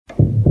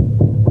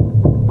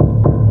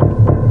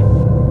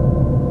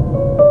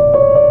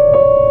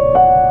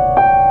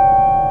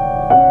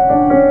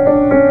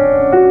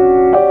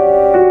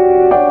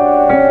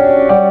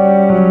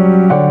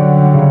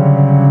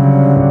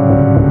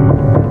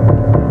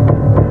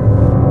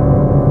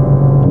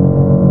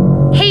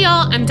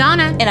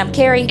And I'm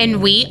Carrie.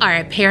 And we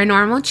are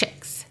Paranormal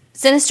Chicks.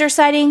 Sinister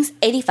Sightings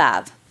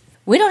 85.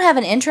 We don't have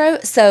an intro,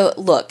 so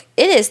look,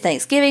 it is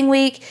Thanksgiving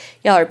week.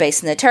 Y'all are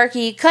basting the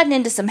turkey, cutting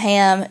into some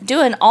ham,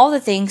 doing all the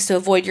things to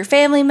avoid your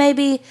family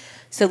maybe.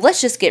 So let's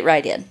just get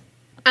right in.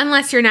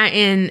 Unless you're not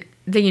in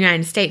the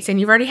United States and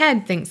you've already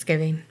had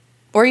Thanksgiving.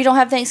 Or you don't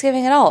have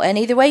Thanksgiving at all. And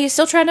either way, you're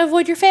still trying to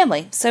avoid your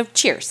family. So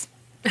cheers.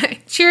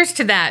 Cheers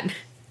to that.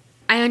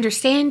 I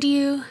understand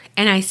you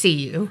and I see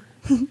you.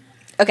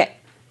 Okay.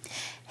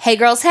 Hey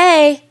girls,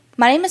 hey.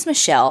 My name is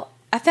Michelle.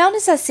 I found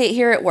as I sit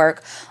here at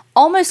work,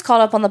 almost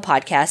caught up on the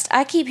podcast,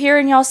 I keep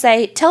hearing y'all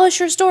say, tell us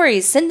your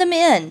stories, send them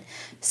in.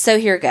 So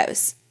here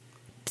goes.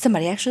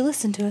 Somebody actually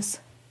listened to us.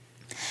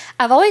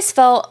 I've always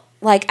felt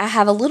like I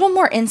have a little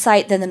more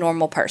insight than the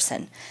normal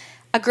person.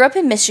 I grew up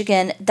in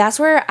Michigan. That's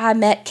where I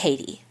met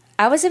Katie.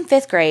 I was in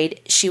 5th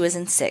grade. She was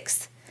in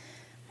 6th.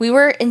 We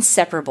were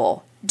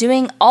inseparable,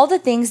 doing all the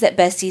things that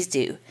besties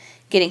do.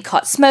 Getting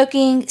caught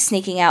smoking,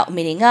 sneaking out,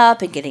 meeting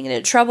up, and getting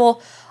into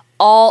trouble.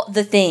 All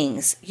the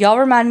things. Y'all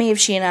remind me of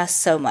she and I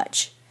so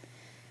much.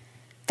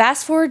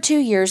 Fast forward 2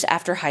 years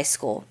after high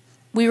school.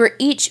 We were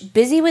each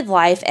busy with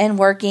life and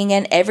working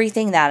and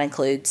everything that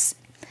includes.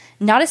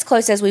 Not as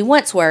close as we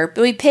once were,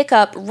 but we pick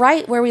up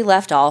right where we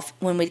left off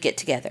when we'd get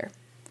together.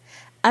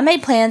 I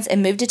made plans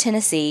and moved to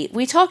Tennessee.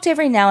 We talked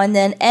every now and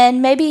then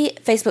and maybe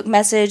Facebook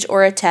message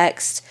or a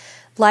text.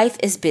 Life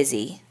is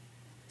busy.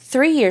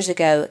 3 years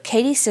ago,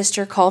 Katie's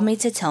sister called me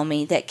to tell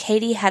me that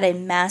Katie had a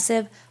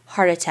massive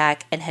heart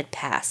attack and had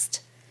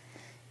passed.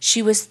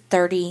 She was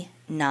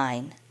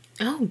 39.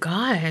 Oh,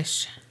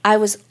 gosh. I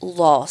was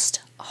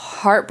lost,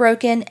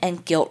 heartbroken,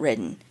 and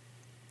guilt-ridden.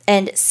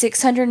 And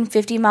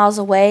 650 miles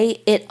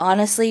away, it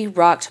honestly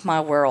rocked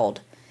my world.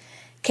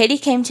 Katie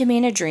came to me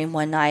in a dream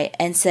one night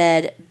and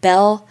said,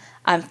 Belle,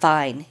 I'm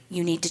fine.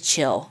 You need to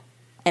chill.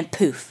 And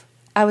poof,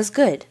 I was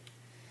good.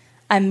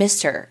 I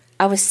missed her.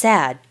 I was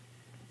sad,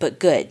 but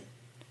good.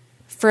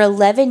 For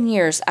 11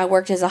 years, I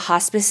worked as a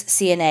hospice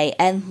CNA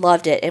and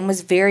loved it and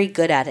was very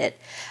good at it.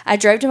 I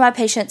drove to my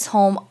patients'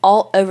 home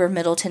all over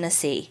Middle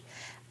Tennessee.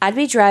 I'd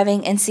be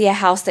driving and see a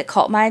house that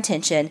caught my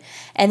attention,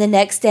 and the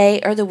next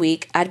day or the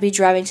week, I'd be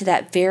driving to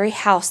that very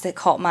house that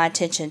caught my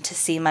attention to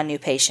see my new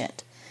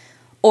patient.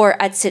 Or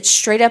I'd sit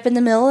straight up in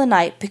the middle of the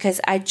night because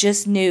I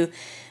just knew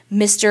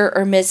Mr.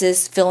 or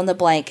Mrs.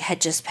 fill-in-the-blank had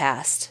just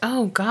passed.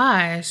 Oh,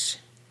 gosh.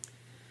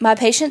 My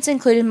patients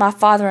included my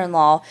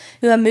father-in-law,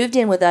 who had moved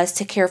in with us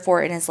to care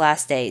for in his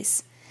last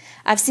days.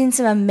 I've seen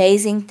some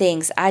amazing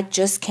things I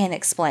just can't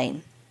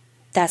explain.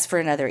 That's for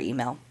another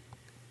email.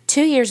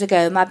 2 years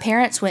ago, my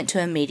parents went to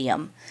a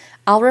medium.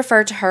 I'll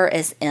refer to her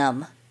as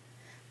M.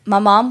 My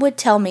mom would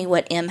tell me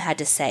what M had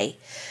to say,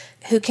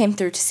 who came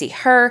through to see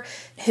her,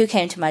 who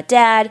came to my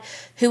dad,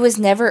 who was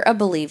never a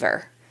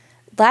believer.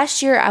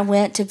 Last year, I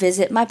went to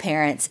visit my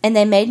parents, and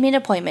they made me an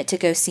appointment to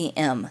go see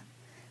M.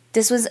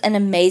 This was an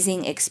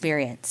amazing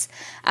experience.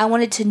 I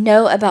wanted to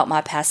know about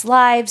my past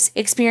lives,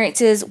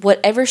 experiences,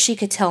 whatever she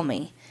could tell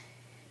me.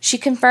 She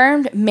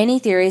confirmed many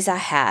theories I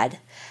had.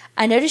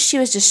 I noticed she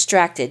was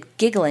distracted,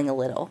 giggling a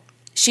little.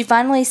 She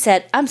finally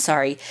said, I'm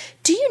sorry,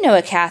 do you know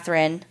a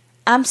Catherine?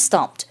 I'm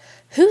stumped.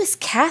 Who is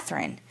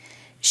Catherine?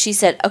 She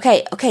said,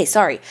 okay,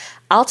 sorry.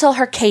 I'll tell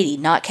her Katie,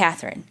 not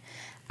Catherine.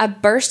 I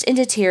burst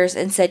into tears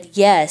and said,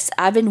 yes,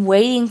 I've been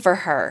waiting for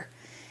her.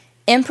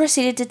 M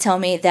proceeded to tell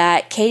me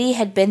that Katie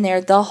had been there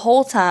the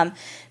whole time,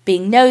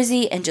 being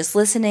nosy and just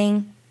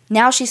listening.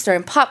 Now she's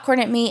throwing popcorn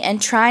at me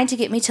and trying to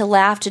get me to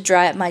laugh to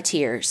dry up my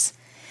tears.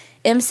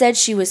 M said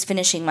she was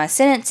finishing my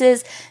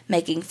sentences,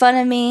 making fun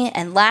of me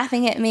and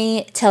laughing at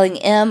me, telling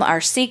M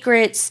our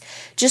secrets,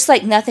 just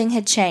like nothing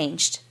had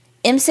changed.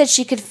 M said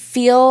she could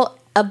feel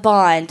a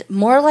bond,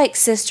 more like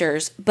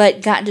sisters,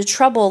 but got into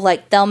trouble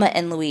like Thelma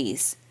and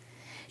Louise.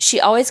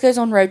 She always goes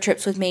on road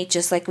trips with me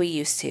just like we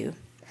used to.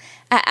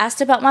 I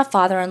asked about my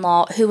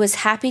father-in-law, who was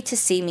happy to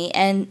see me,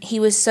 and he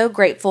was so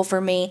grateful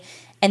for me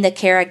and the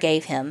care I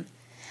gave him.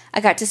 I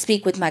got to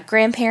speak with my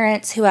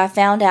grandparents, who I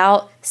found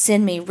out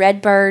send me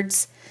red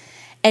birds,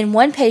 and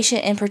one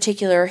patient in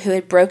particular who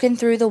had broken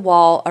through the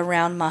wall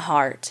around my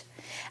heart.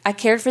 I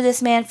cared for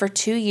this man for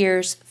 2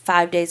 years,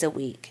 5 days a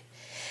week.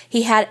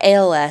 He had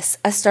ALS.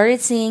 I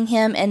started seeing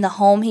him in the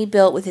home he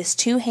built with his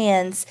 2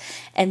 hands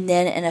and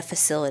then in a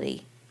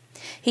facility.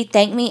 He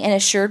thanked me and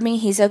assured me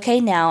he's okay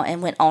now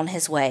and went on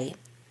his way.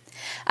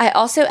 I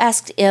also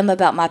asked M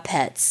about my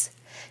pets.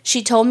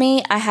 She told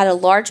me I had a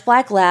large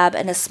black lab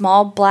and a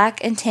small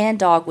black and tan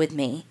dog with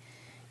me.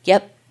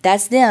 Yep,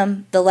 that's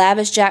them. The lab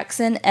is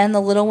Jackson and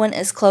the little one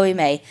is Chloe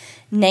May,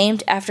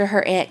 named after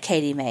her Aunt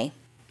Katie May.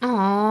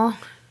 Aww.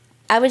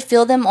 I would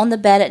feel them on the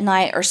bed at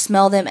night or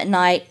smell them at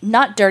night,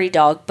 not dirty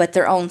dog, but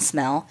their own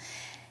smell,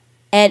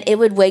 and it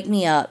would wake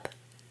me up.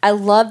 I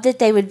loved that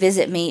they would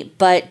visit me,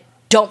 but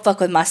don't fuck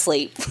with my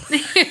sleep.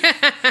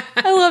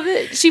 I love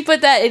it. She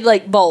put that in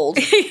like bold,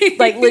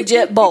 like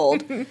legit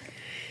bold.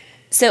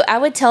 So I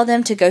would tell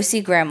them to go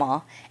see Grandma,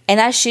 and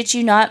I shit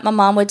you not, my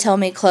mom would tell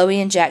me Chloe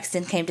and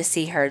Jackson came to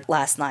see her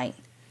last night.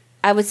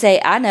 I would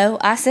say, I know,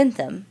 I sent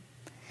them.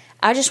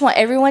 I just want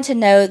everyone to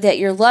know that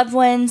your loved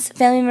ones,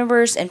 family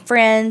members, and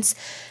friends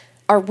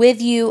are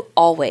with you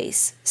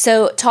always.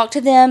 So talk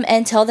to them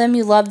and tell them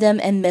you love them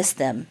and miss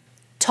them.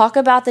 Talk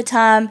about the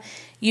time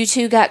you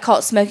two got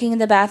caught smoking in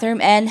the bathroom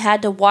and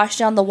had to wash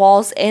down the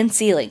walls and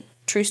ceiling.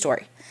 True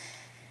story.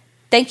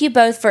 Thank you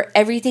both for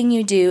everything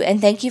you do,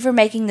 and thank you for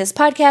making this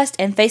podcast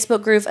and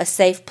Facebook group a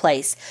safe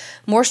place.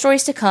 More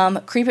stories to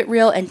come. Keep it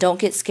real and don't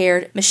get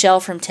scared. Michelle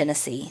from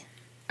Tennessee.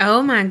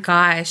 Oh my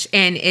gosh.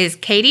 And is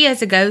Katie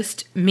as a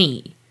ghost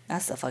me?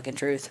 That's the fucking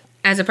truth.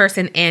 As a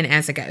person and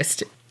as a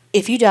ghost.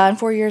 If you die in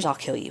 4 years, I'll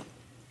kill you.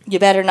 You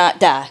better not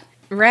die.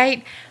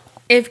 Right?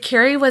 If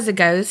Carrie was a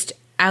ghost,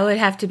 I would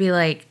have to be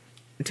like,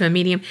 to a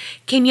medium,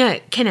 can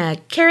a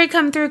Carrie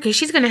come through? Because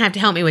she's going to have to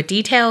help me with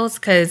details,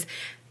 because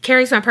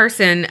Carrie's my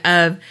person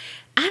of,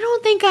 I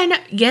don't think I know.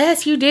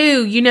 Yes, you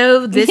do. You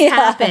know, this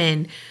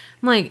happened.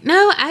 I'm like,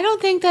 no, I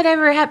don't think that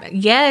ever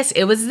happened. Yes,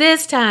 it was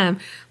this time.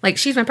 Like,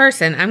 she's my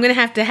person. I'm going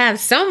to have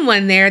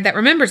someone there that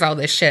remembers all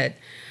this shit.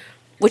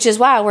 Which is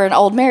why we're an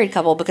old married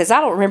couple, because I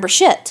don't remember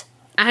shit.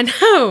 I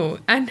know.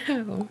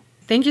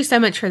 Thank you so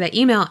much for that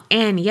email.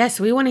 And yes,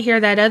 we want to hear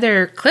that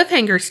other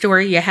cliffhanger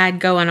story you had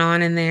going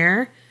on in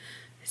there.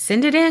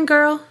 Send it in,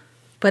 girl.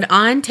 But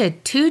on to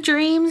 2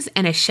 dreams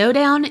and a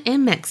showdown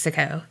in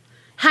Mexico.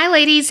 Hi,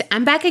 ladies.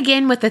 I'm back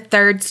again with the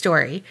third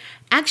story.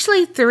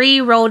 Actually, 3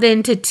 rolled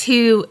into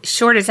 2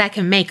 short as I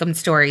can make them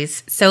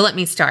stories. So let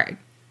me start.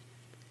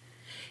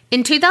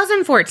 In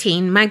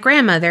 2014, my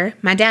grandmother,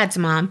 my dad's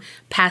mom,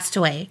 passed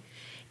away.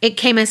 It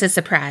came as a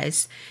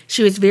surprise.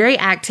 She was very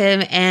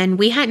active, and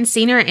we hadn't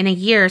seen her in a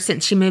year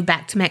since she moved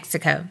back to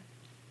Mexico.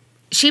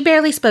 She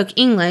barely spoke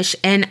English,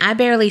 and I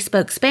barely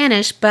spoke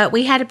Spanish, but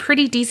we had a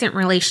pretty decent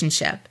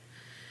relationship.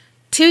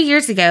 2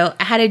 years ago,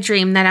 I had a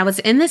dream that I was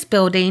in this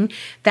building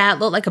that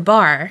looked like a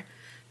bar.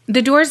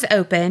 The doors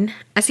open,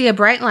 I see a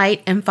bright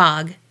light and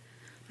fog.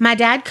 My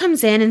dad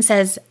comes in and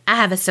says, I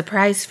have a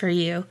surprise for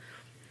you.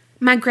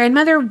 My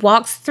grandmother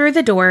walks through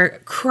the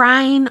door,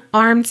 crying,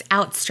 arms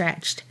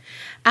outstretched.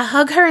 I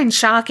hug her in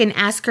shock and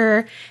ask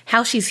her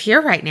how she's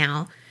here right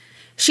now.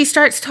 She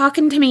starts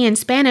talking to me in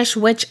Spanish,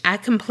 which I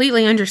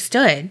completely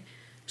understood.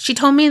 She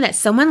told me that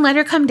someone let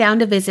her come down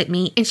to visit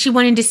me, and she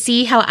wanted to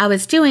see how I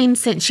was doing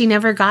since she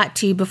never got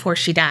to before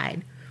she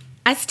died.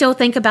 I still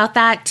think about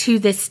that to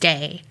this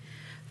day.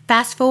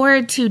 Fast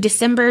forward to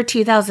December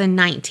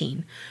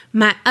 2019.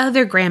 My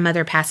other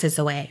grandmother passes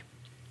away.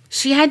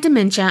 She had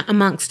dementia,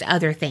 amongst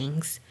other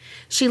things.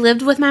 She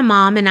lived with my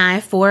mom and I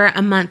for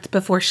a month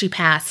before she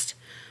passed.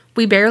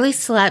 We barely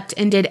slept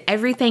and did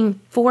everything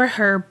for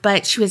her,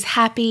 but she was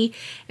happy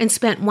and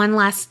spent one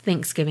last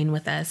Thanksgiving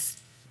with us.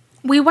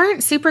 We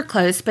weren't super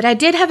close, but I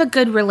did have a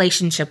good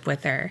relationship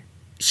with her.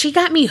 She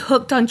got me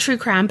hooked on true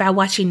crime by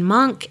watching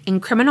Monk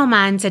and Criminal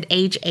Minds at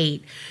age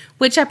 8,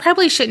 which I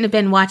probably shouldn't have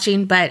been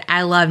watching, but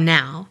I love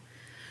now.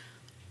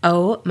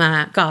 Oh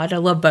my God, I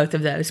love both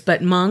of those,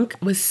 but Monk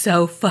was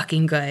so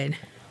fucking good.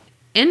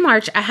 In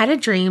March, I had a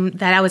dream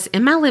that I was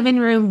in my living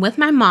room with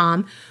my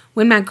mom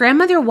when my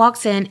grandmother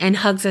walks in and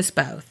hugs us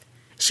both.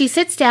 She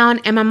sits down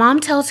and my mom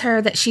tells her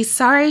that she's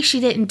sorry she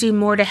didn't do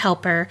more to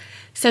help her,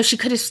 so she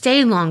could have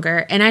stayed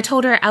longer, and I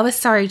told her I was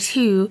sorry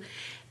too,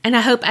 and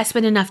I hope I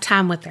spent enough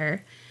time with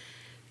her.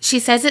 She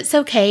says it's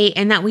okay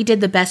and that we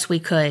did the best we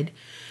could.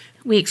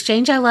 We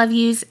exchange I love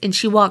yous, and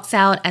she walks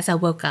out as I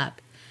woke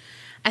up.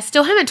 I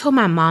still haven't told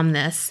my mom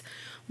this.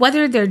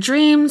 Whether they're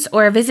dreams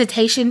or a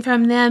visitation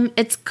from them,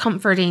 it's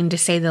comforting to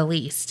say the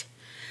least.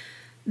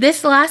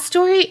 This last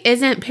story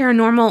isn't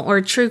paranormal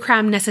or true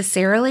crime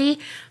necessarily,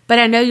 but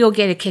I know you'll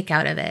get a kick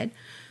out of it.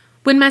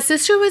 When my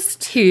sister was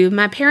 2,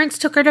 my parents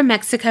took her to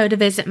Mexico to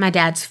visit my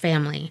dad's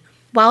family.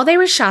 While they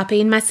were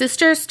shopping, my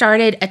sister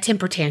started a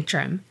temper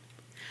tantrum.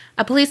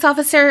 A police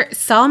officer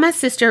saw my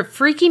sister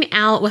freaking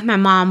out with my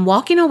mom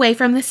walking away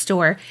from the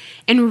store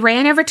and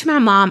ran over to my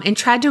mom and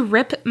tried to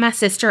rip my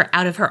sister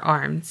out of her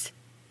arms.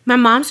 My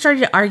mom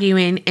started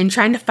arguing and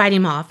trying to fight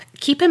him off.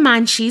 Keep in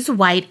mind she's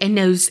white and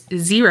knows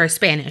 0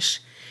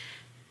 Spanish.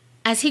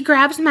 As he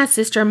grabs my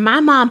sister, my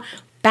mom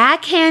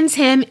backhands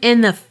him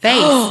in the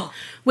face,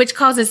 which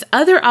causes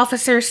other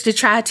officers to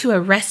try to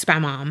arrest my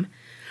mom.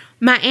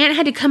 My aunt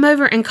had to come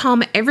over and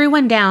calm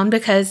everyone down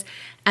because,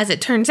 as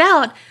it turns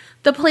out,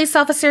 the police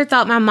officer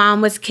thought my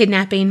mom was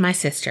kidnapping my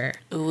sister.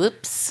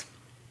 Whoops.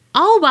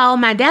 All while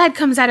my dad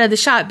comes out of the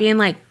shop being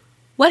like,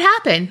 "What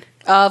happened?"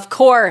 Of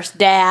course,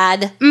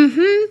 Dad.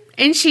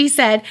 And she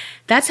said,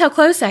 "That's how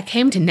close I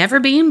came to never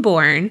being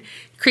born."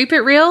 Creep it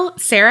real,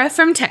 Sarah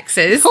from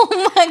Texas.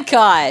 Oh my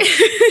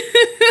gosh.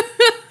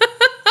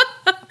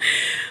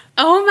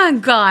 Oh my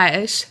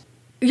gosh.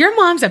 Your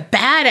mom's a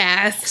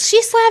badass.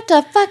 She slapped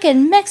a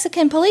fucking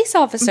Mexican police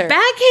officer.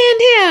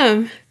 Backhand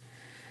him.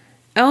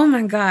 Oh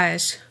my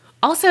gosh.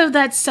 Also,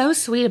 that's so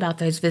sweet about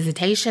those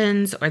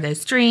visitations or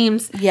those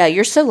dreams. Yeah,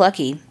 you're so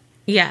lucky.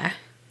 Yeah.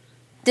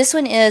 This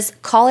one is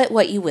Call It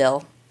What You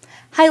Will.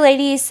 Hi,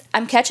 ladies.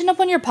 I'm catching up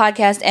on your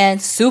podcast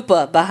and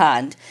super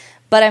behind,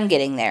 but I'm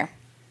getting there.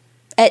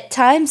 At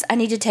times, I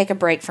need to take a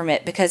break from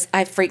it because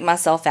I freak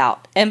myself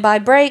out. And by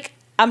break,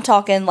 I'm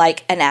talking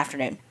like an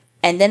afternoon.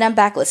 And then I'm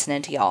back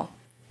listening to y'all.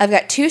 I've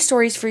got 2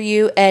 stories for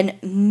you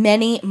and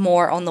many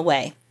more on the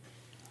way.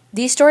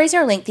 These stories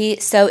are lengthy,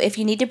 so if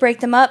you need to break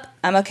them up,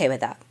 I'm okay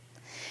with that.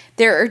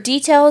 There are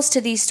details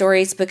to these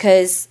stories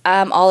because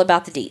I'm all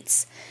about the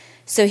deets.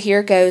 So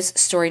here goes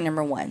story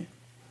number 1.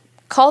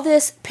 Call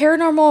this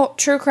paranormal,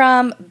 true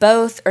crime,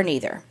 both, or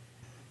neither.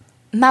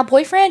 My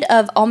boyfriend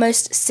of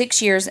almost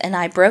 6 years and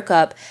I broke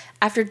up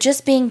after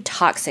just being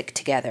toxic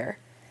together.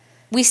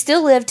 We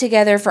still lived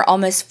together for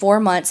almost 4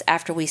 months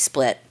after we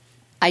split.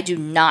 I do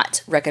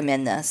not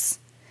recommend this.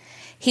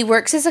 He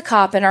works as a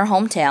cop in our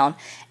hometown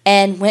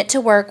and went to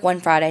work one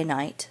Friday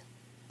night.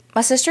 My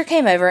sister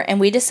came over and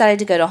we decided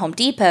to go to Home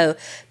Depot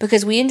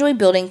because we enjoy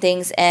building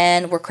things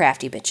and we're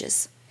crafty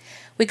bitches.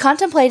 We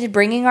contemplated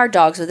bringing our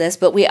dogs with us,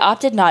 but we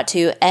opted not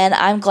to, and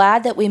I'm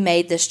glad that we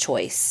made this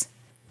choice.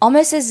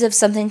 Almost as if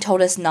something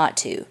told us not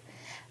to.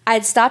 I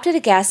had stopped at a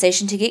gas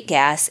station to get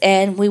gas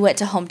and we went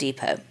to Home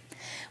Depot.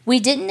 We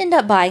didn't end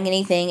up buying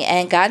anything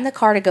and got in the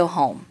car to go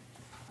home.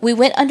 We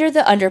went under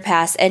the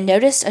underpass and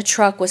noticed a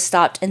truck was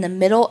stopped in the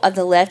middle of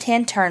the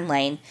left-hand turn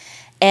lane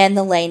and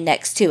the lane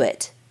next to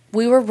it.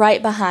 We were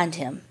right behind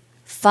him.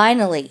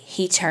 Finally,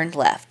 he turned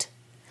left.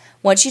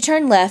 Once you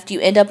turn left, you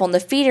end up on the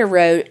feeder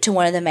road to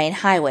one of the main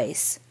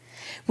highways.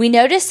 We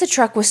noticed the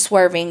truck was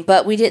swerving,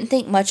 but we didn't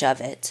think much of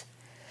it.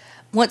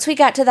 Once we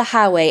got to the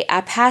highway,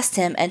 I passed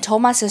him and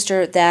told my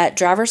sister that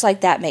drivers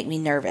like that make me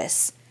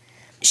nervous.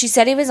 She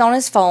said he was on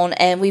his phone,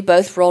 and we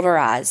both rolled our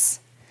eyes.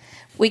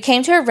 We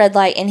came to a red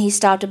light and he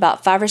stopped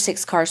about 5 or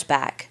 6 cars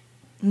back.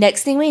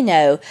 Next thing we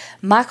know,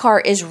 my car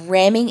is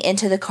ramming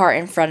into the car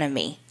in front of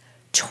me.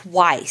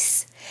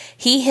 Twice.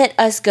 He hit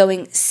us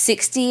going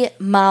 60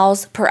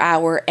 miles per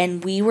hour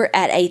and we were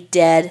at a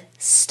dead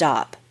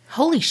stop.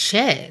 Holy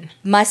shit.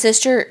 My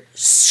sister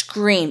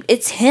screamed,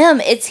 "It's him!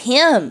 It's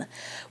him!"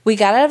 We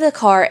got out of the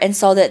car and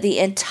saw that the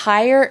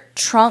entire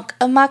trunk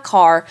of my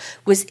car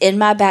was in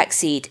my back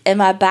seat and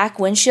my back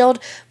windshield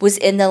was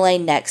in the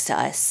lane next to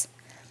us.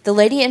 The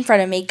lady in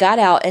front of me got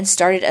out and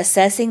started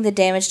assessing the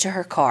damage to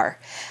her car.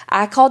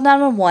 I called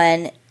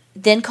 911,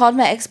 then called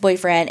my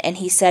ex-boyfriend, and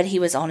he said he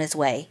was on his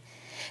way.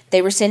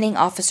 They were sending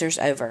officers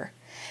over.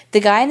 The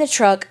guy in the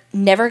truck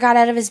never got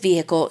out of his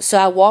vehicle, so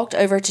I walked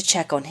over to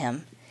check on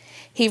him.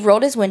 He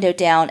rolled his window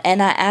down,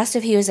 and I asked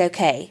if he was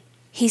okay.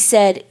 He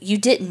said, "You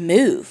didn't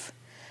move."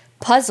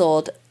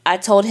 Puzzled, I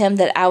told him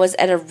that I was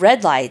at a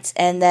red light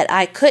and that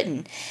I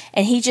couldn't,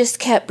 and he just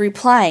kept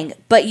replying,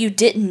 "But you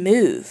didn't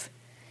move."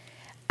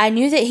 I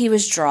knew that he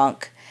was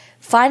drunk.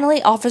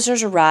 Finally,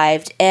 officers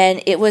arrived,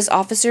 and it was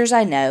officers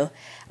I know.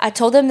 I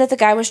told them that the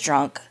guy was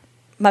drunk.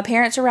 My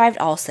parents arrived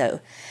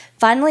also.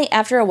 Finally,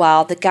 after a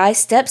while, the guy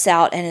steps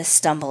out and is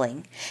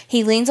stumbling.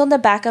 He leans on the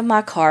back of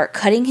my car,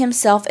 cutting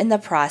himself in the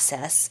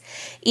process.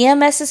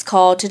 EMS is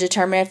called to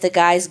determine if the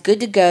guy's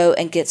good to go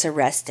and gets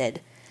arrested.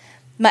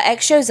 My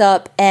ex shows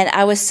up, and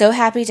I was so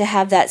happy to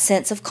have that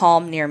sense of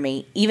calm near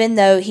me, even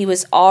though he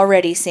was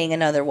already seeing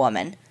another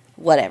woman.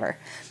 Whatever.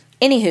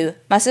 Anywho,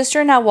 my sister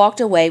and I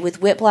walked away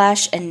with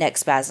whiplash and neck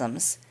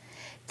spasms.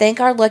 Thank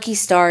our lucky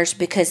stars,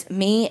 because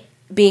me,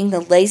 being the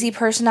lazy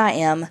person I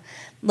am,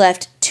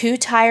 left 2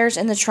 tires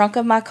in the trunk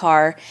of my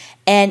car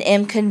and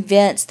am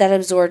convinced that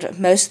absorbed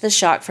most of the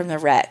shock from the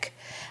wreck.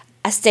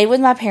 I stayed with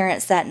my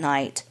parents that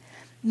night.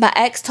 My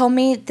ex told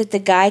me that the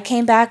guy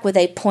came back with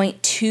a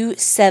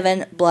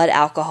 .27 blood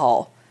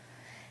alcohol,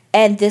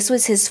 and this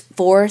was his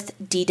 4th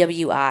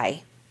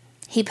DWI.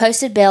 He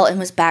posted bail and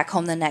was back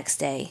home the next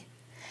day.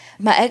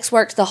 My ex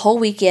worked the whole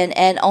weekend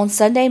and on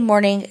Sunday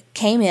morning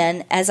came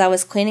in as I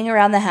was cleaning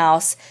around the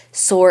house,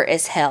 sore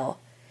as hell.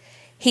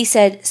 He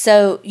said,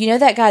 "So, you know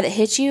that guy that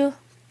hit you?"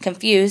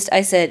 Confused,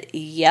 I said,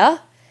 "Yeah."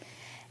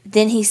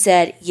 Then he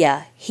said,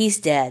 "Yeah, he's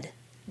dead.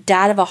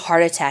 Died of a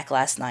heart attack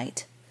last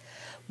night."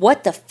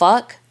 What the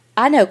fuck?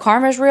 I know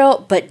karma's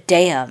real, but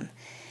damn.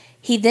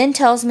 He then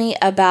tells me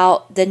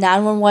about the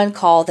 911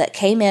 call that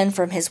came in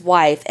from his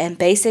wife, and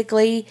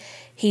basically,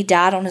 he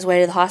died on his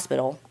way to the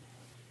hospital.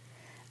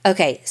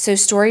 Okay, so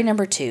story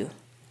number 2,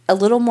 a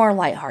little more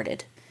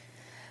lighthearted.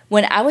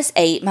 When I was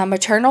 8, my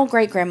maternal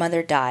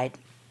great-grandmother died.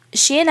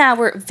 She and I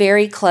were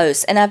very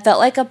close, and I felt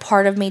like a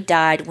part of me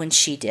died when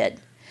she did.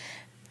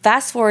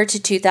 Fast forward to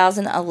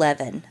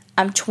 2011.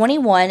 I'm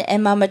 21,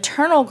 and my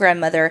maternal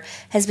grandmother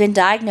has been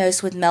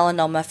diagnosed with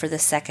melanoma for the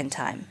 2nd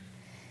time.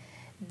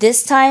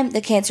 This time,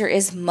 the cancer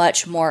is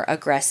much more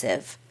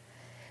aggressive.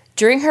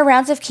 During her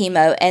rounds of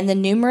chemo and the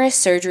numerous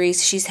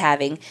surgeries she's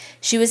having,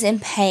 she was in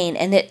pain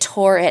and it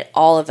tore at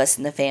all of us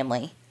in the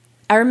family.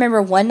 I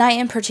remember one night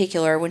in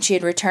particular when she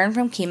had returned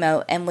from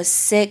chemo and was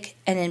sick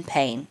and in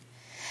pain.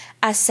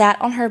 I sat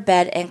on her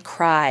bed and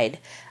cried.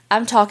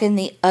 I'm talking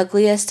the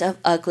ugliest of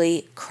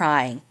ugly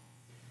crying,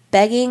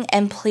 begging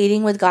and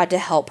pleading with God to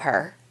help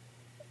her.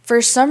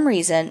 For some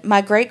reason,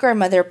 my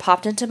great-grandmother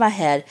popped into my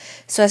head,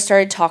 so I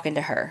started talking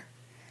to her.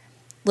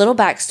 Little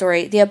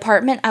backstory, the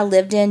apartment I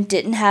lived in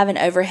didn't have an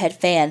overhead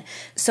fan,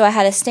 so I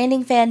had a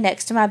standing fan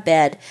next to my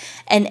bed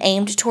and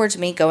aimed towards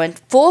me going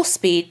full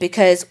speed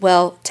because,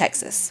 well,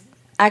 Texas.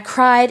 I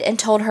cried and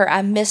told her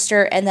I missed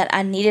her and that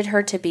I needed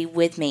her to be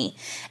with me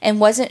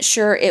and wasn't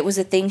sure it was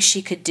a thing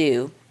she could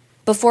do.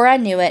 Before I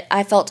knew it,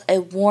 I felt a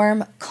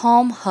warm,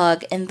 calm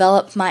hug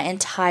envelop my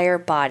entire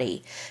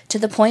body, to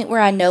the point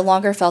where I no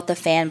longer felt the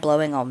fan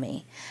blowing on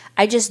me.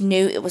 I just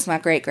knew it was my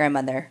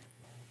great-grandmother.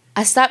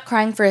 I stopped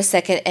crying for a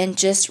second and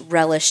just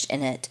relished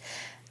in it.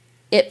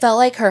 It felt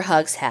like her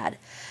hugs had.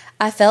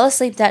 I fell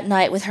asleep that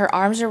night with her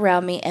arms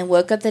around me and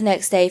woke up the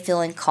next day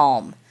feeling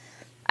calm.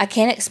 I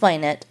can't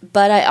explain it,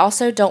 but I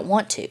also don't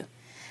want to.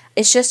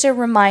 It's just a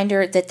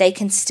reminder that they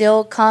can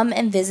still come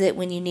and visit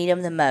when you need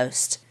them the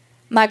most.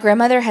 My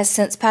grandmother has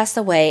since passed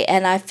away,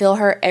 and I feel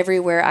her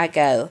everywhere I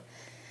go.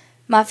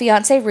 My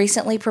fiancé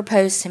recently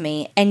proposed to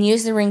me and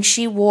used the ring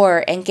she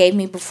wore and gave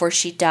me before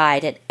she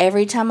died, and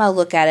every time I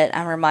look at it,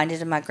 I'm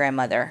reminded of my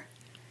grandmother.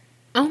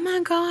 Oh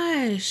my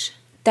gosh.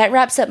 That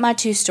wraps up my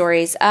 2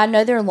 stories. I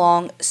know they're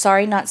long.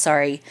 Sorry, not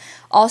sorry.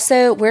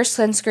 Also, wear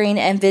sunscreen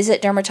and visit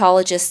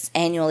dermatologists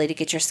annually to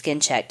get your skin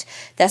checked.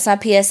 That's my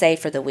PSA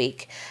for the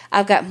week.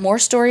 I've got more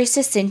stories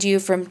to send you,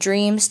 from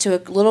dreams to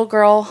a little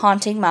girl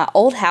haunting my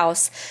old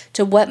house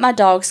to what my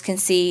dogs can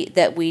see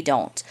that we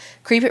don't.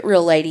 Creep it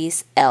real,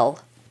 ladies. L.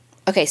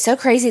 Okay, so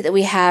crazy that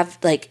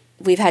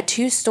we've had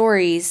 2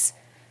 stories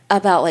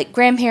about,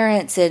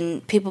 grandparents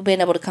and people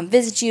being able to come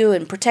visit you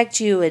and protect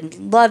you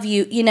and love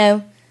you,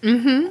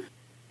 Mm-hmm.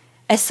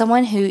 As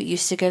someone who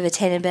used to go to the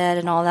tanning bed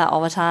and all that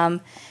all the time,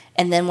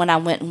 and then when I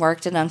went and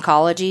worked in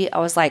oncology, I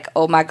was like,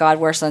 oh my God,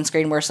 wear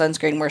sunscreen, wear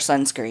sunscreen, wear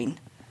sunscreen.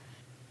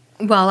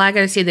 Well, I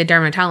go see the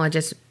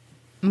dermatologist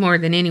more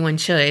than anyone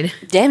should.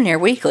 Damn near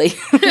weekly.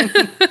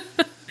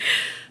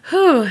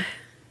 Whew.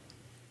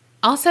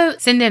 Also,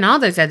 send in all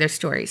those other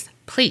stories,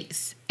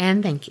 please,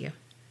 and thank you.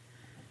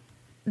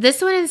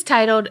 This one is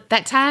titled,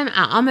 That Time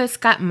I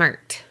Almost Got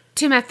Murked.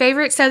 To my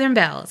favorite Southern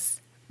Belles.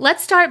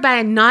 Let's start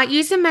by not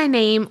using my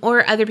name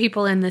or other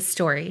people in this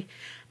story.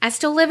 I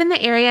still live in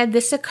the area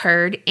this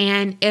occurred,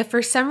 and if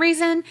for some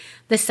reason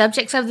the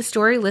subjects of the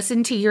story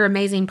listen to your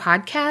amazing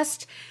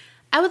podcast,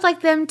 I would like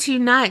them to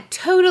not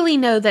totally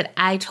know that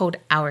I told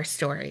our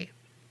story.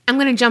 I'm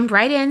going to jump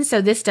right in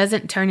so this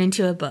doesn't turn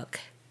into a book.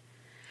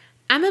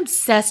 I'm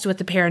obsessed with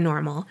the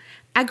paranormal.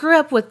 I grew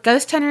up with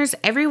ghost hunters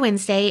every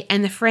Wednesday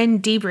and the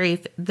friend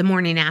debrief the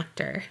morning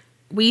after.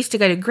 We used to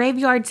go to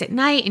graveyards at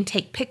night and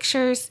take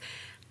pictures.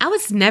 I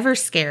was never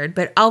scared,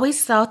 but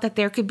always thought that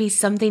there could be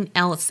something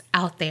else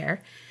out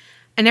there.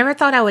 I never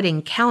thought I would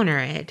encounter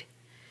it.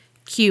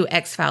 Cue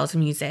X-Files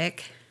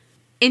music.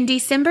 In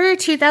December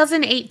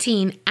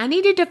 2018, I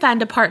needed to find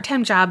a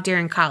part-time job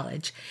during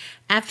college,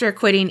 after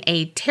quitting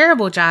a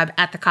terrible job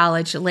at the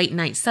college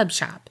late-night sub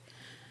shop.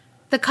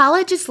 The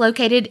college is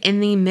located in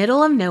the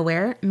middle of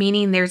nowhere,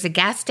 meaning there's a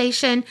gas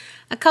station,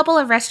 a couple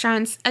of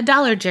restaurants, a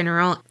Dollar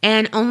General,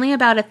 and only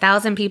about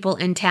 1,000 people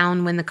in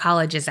town when the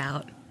college is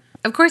out.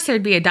 Of course,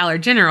 there'd be a Dollar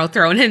General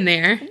thrown in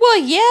there. Well,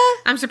 yeah.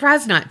 I'm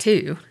surprised not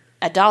two.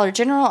 A Dollar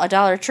General, a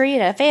Dollar Tree,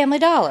 and a Family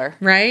Dollar.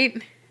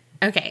 Right?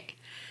 Okay.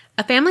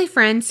 A family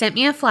friend sent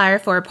me a flyer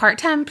for a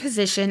part-time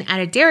position at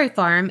a dairy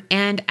farm,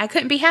 and I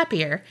couldn't be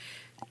happier.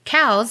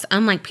 Cows,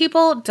 unlike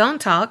people, don't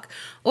talk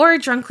or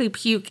drunkenly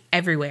puke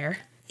everywhere.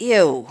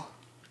 Ew.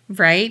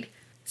 Right?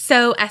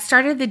 So I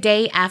started the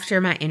day after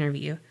my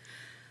interview.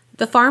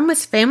 The farm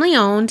was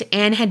family-owned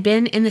and had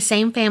been in the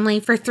same family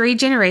for 3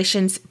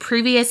 generations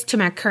previous to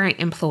my current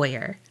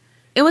employer.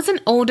 It was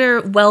an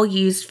older,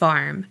 well-used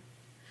farm.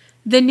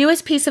 The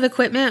newest piece of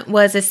equipment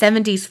was a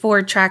 70s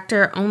Ford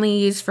tractor only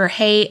used for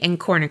hay and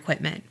corn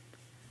equipment.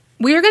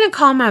 We are going to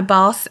call my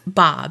boss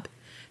Bob,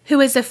 who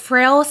is a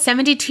frail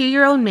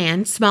 72-year-old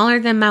man smaller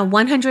than my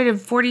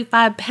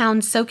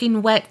 145-pound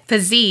soaking wet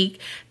physique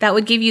that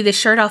would give you the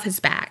shirt off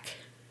his back.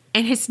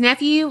 And his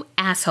nephew,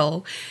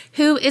 Asshole,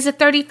 who is a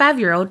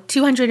 35-year-old,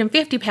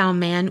 250-pound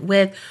man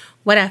with,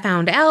 what I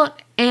found out,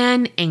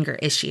 an anger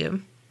issue.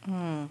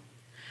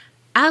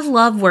 I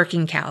love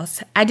working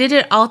cows. I did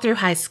it all through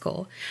high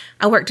school.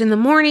 I worked in the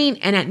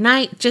morning and at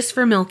night just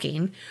for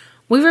milking.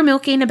 We were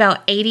milking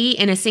about 80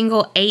 in a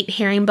single 8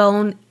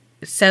 herringbone,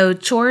 so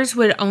chores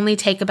would only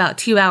take about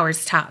 2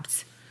 hours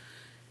tops.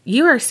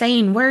 You are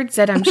saying words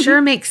that I'm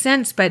sure make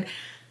sense, but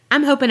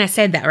I'm hoping I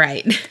said that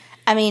right.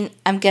 I mean,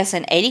 I'm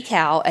guessing 80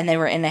 cow, and they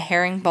were in a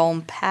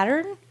herringbone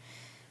pattern?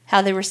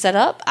 How they were set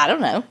up? I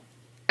don't know.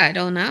 I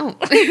don't know.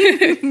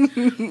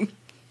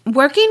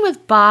 Working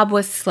with Bob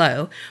was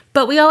slow,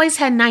 but we always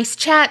had nice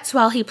chats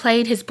while he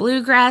played his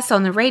bluegrass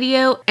on the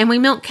radio and we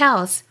milked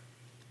cows.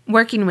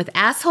 Working with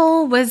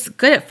Asshole was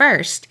good at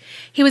first.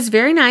 He was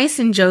very nice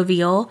and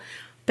jovial,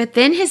 but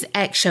then his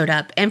ex showed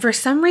up, and for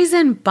some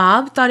reason,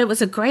 Bob thought it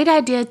was a great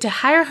idea to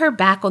hire her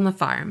back on the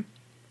farm.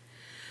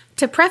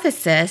 To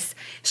preface this,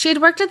 she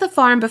had worked at the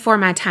farm before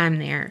my time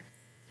there.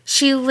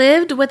 She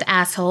lived with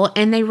Asshole,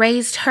 and they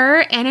raised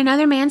her and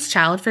another man's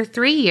child for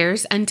 3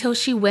 years until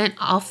she went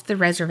off the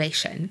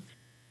reservation.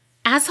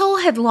 Asshole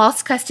had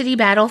lost custody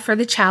battle for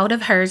the child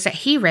of hers that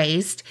he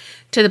raised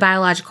to the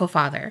biological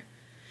father.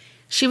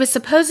 She was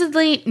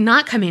supposedly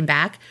not coming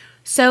back,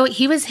 so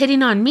he was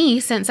hitting on me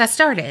since I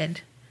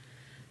started.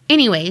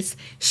 Anyways,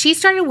 she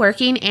started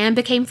working and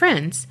became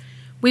friends.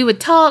 We would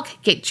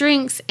talk, get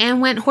drinks,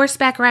 and went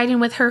horseback riding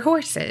with her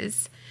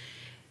horses.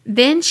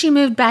 Then she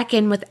moved back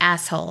in with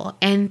Asshole,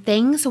 and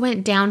things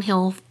went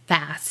downhill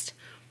fast.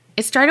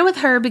 It started with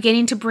her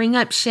beginning to bring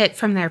up shit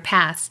from their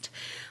past,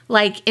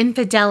 like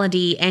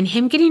infidelity and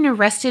him getting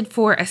arrested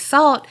for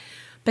assault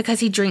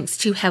because he drinks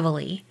too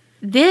heavily.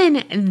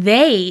 Then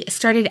they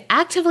started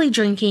actively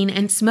drinking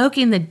and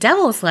smoking the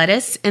devil's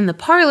lettuce in the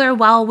parlor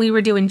while we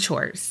were doing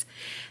chores.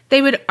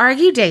 They would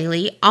argue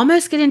daily,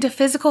 almost get into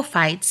physical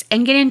fights,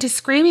 and get into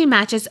screaming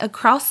matches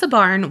across the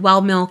barn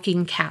while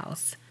milking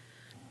cows.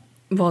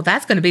 Well,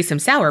 that's going to be some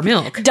sour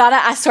milk. Donna,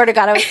 I swear to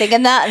God, I was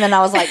thinking that, and then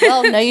I was like,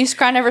 well, no use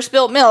crying over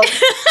spilt milk.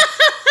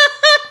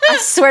 I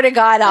swear to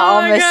God, I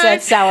almost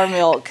said sour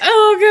milk.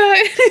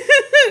 Oh,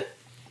 God.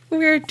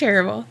 We're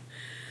terrible.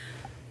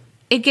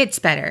 It gets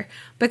better,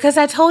 because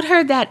I told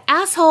her that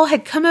Asshole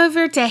had come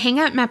over to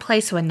hang out at my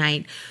place one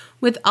night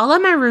with all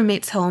of my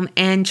roommates home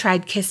and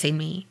tried kissing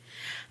me.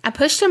 I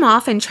pushed him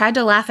off and tried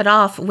to laugh it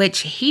off,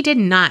 which he did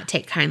not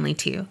take kindly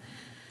to.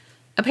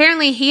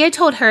 Apparently, he had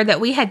told her that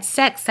we had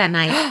sex that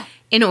night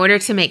in order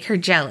to make her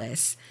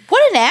jealous.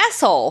 What an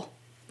asshole.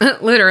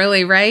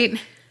 Literally, right?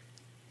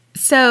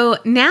 So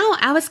now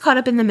I was caught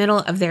up in the middle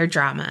of their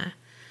drama.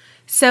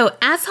 So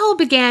Asshole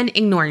began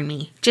ignoring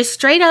me, just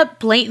straight up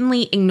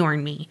blatantly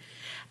ignoring me.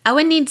 I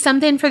would need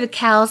something for the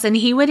cows and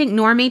he would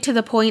ignore me to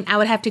the point I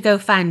would have to go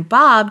find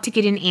Bob to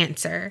get an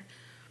answer.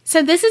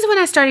 So this is when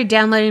I started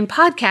downloading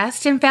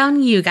podcasts and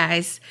found you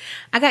guys.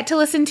 I got to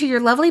listen to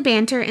your lovely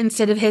banter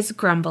instead of his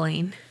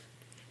grumbling.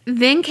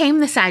 Then came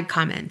the side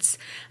comments.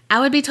 I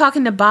would be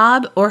talking to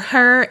Bob or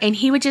her and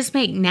he would just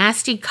make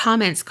nasty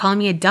comments calling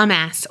me a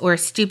dumbass or a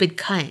stupid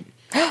cunt.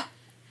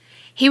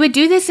 He would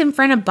do this in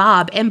front of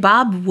Bob and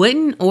Bob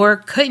wouldn't or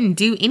couldn't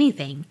do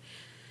anything.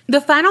 The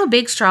final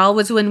big straw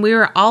was when we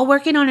were all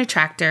working on a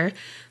tractor.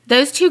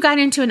 Those two got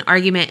into an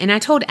argument and I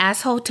told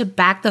Asshole to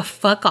back the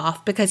fuck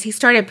off because he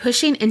started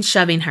pushing and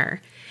shoving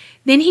her.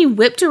 Then he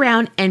whipped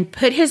around and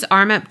put his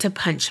arm up to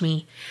punch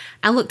me.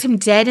 I looked him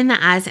dead in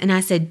the eyes and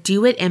I said,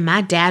 "Do it and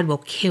my dad will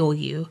kill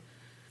you."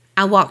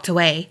 I walked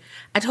away.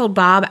 I told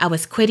Bob I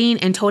was quitting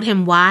and told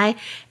him why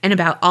and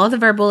about all the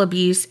verbal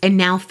abuse and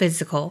now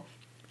physical.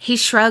 He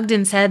shrugged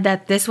and said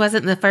that this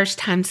wasn't the first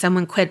time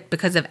someone quit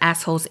because of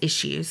Asshole's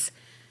issues.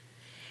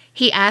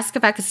 He asked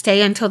if I could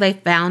stay until they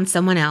found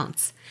someone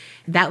else.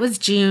 That was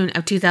June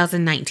of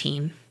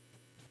 2019.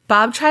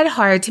 Bob tried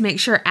hard to make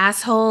sure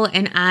Asshole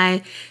and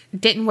I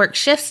didn't work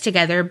shifts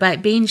together,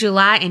 but being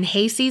July and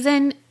hay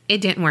season,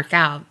 it didn't work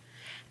out.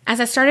 As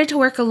I started to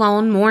work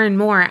alone more and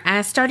more,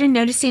 I started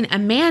noticing a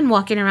man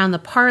walking around the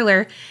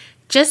parlor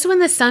just when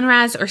the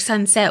sunrise or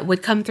sunset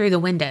would come through the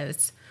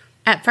windows.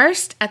 At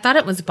first, I thought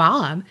it was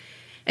Bob.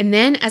 And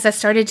then as I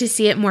started to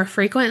see it more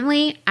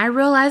frequently, I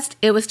realized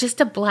it was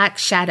just a black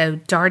shadow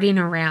darting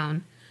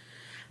around.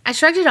 I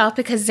shrugged it off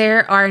because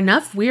there are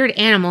enough weird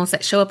animals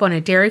that show up on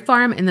a dairy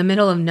farm in the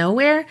middle of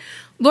nowhere.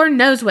 Lord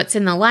knows what's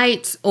in the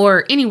lights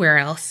or anywhere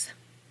else.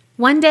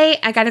 One day,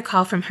 I got a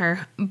call from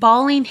her,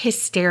 bawling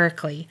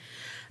hysterically.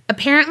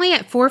 Apparently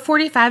at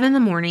 4:45 in the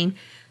morning,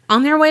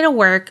 on their way to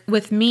work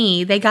with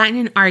me, they got in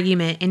an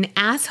argument and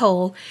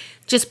Asshole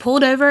just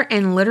pulled over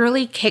and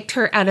literally kicked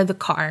her out of the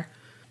car.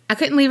 I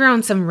couldn't leave her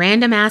on some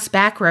random ass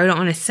back road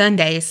on a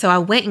Sunday, so I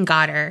went and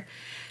got her.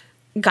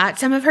 Got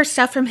some of her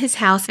stuff from his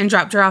house and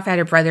dropped her off at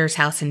her brother's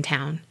house in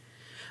town.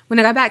 When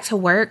I got back to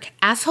work,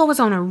 Asshole was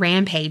on a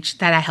rampage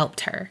that I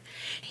helped her.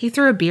 He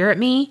threw a beer at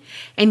me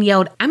and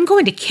yelled, "I'm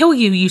going to kill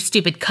you, you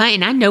stupid cunt,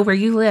 and I know where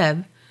you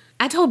live."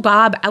 I told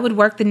Bob I would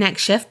work the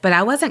next shift, but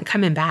I wasn't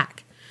coming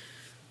back.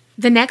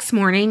 The next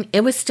morning,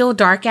 it was still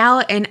dark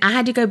out and I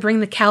had to go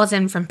bring the cows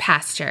in from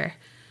pasture.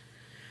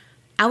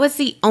 I was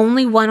the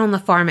only one on the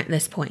farm at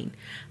this point.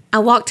 I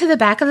walked to the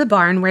back of the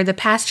barn where the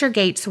pasture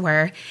gates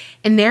were,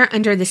 and there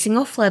under the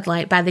single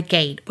floodlight by the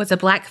gate was a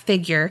black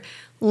figure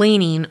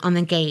leaning on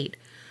the gate.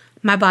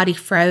 My body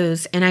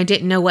froze and I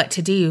didn't know what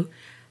to do.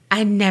 I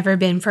had never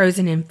been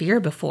frozen in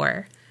fear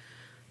before.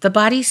 The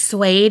body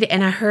swayed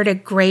and I heard a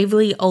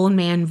gravely old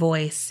man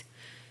voice.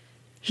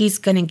 "He's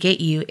gonna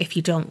get you if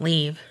you don't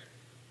leave."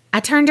 I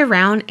turned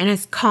around and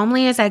as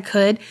calmly as I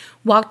could,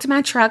 walked to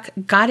my truck,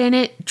 got in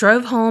it,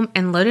 drove home,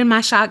 and loaded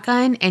my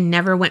shotgun and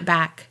never went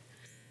back.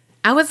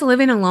 I was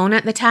living alone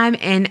at the time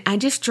and I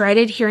just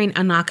dreaded hearing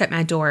a knock at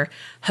my door,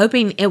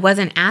 hoping it was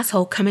an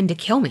asshole coming to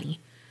kill me.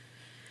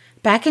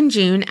 Back in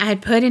June, I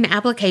had put an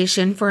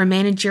application for a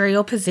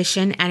managerial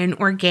position at an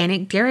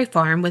organic dairy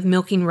farm with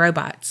milking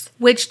robots,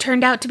 which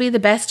turned out to be the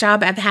best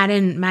job I've had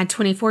in my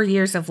 24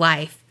 years of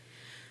life.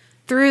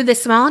 Through the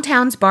small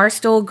town's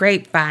barstool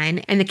grapevine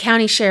and the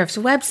county sheriff's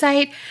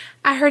website,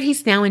 I heard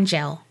he's now in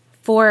jail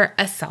for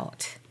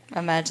assault.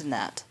 Imagine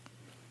that.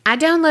 I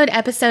download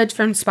episodes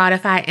from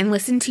Spotify and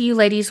listen to you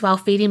ladies while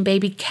feeding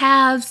baby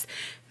calves,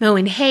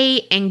 mowing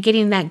hay, and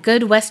getting that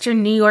good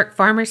Western New York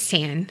farmer's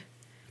tan.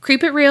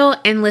 Creep it real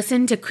and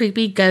listen to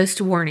creepy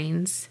ghost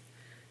warnings.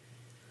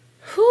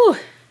 Whew.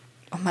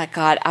 Oh my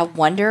God. I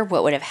wonder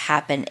what would have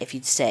happened if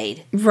you'd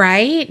stayed.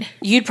 Right?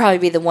 You'd probably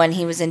be the one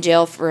he was in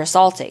jail for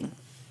assaulting.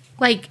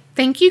 Like,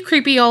 thank you,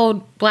 creepy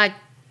old black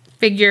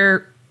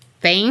figure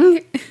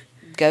thing.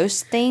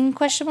 Ghost thing,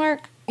 question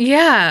mark?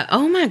 Yeah.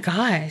 Oh, my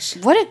gosh.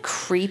 What a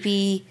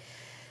creepy,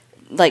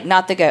 like,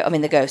 not the ghost. I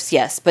mean, the ghost,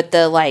 yes. But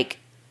the, like,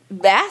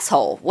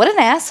 asshole. What an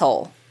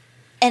asshole.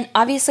 And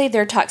obviously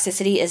their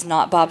toxicity is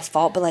not Bob's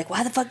fault, but, like,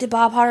 why the fuck did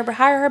Bob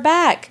hire her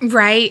back?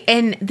 Right.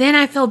 And then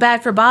I feel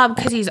bad for Bob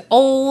because he's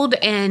old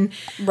and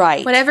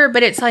whatever.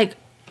 But it's like,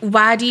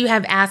 why do you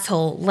have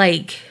asshole?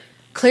 Like,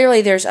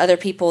 clearly there's other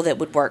people that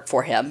would work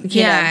for him.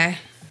 Yeah. You know?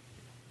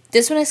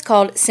 This one is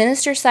called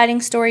Sinister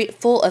Sighting Story,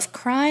 full of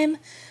crime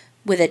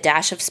with a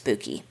dash of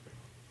spooky.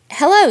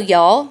 Hello,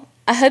 y'all.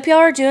 I hope y'all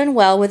are doing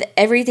well with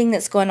everything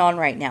that's going on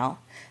right now.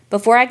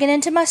 Before I get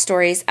into my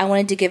stories, I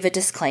wanted to give a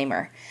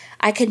disclaimer.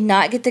 I could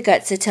not get the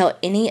guts to tell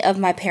any of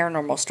my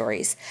paranormal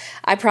stories.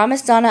 I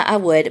promised Donna I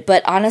would,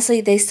 but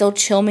honestly, they still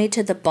chill me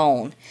to the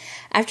bone.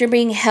 After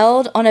being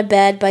held on a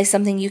bed by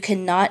something you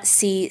cannot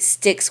see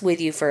sticks with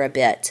you for a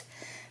bit.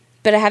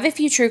 But I have a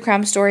few true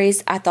crime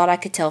stories I thought I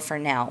could tell for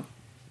now.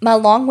 My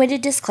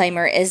long-winded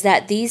disclaimer is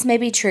that these may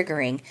be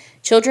triggering.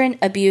 Children,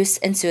 abuse,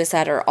 and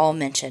suicide are all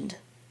mentioned.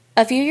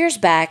 A few years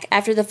back,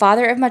 after the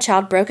father of my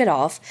child broke it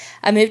off,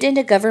 I moved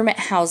into government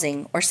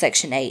housing, or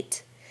Section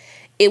 8.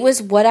 It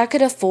was what I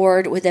could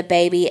afford with a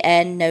baby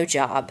and no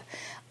job.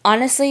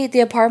 Honestly,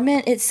 the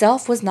apartment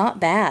itself was not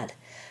bad.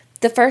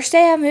 The first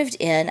day I moved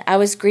in, I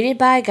was greeted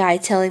by a guy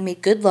telling me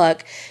good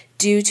luck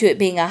due to it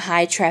being a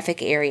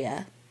high-traffic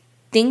area.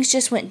 Things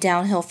just went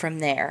downhill from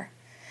there.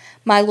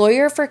 My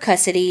lawyer for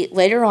custody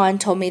later on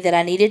told me that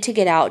I needed to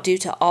get out due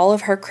to all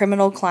of her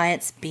criminal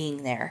clients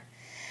being there.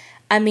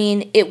 I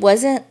mean, it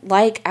wasn't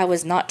like I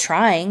was not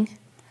trying.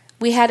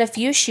 We had a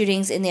few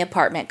shootings in the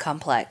apartment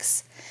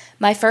complex.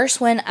 My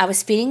first one, I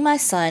was feeding my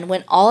son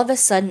when all of a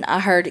sudden I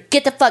heard,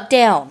 "Get the fuck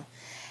down!"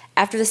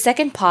 After the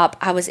second pop,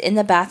 I was in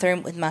the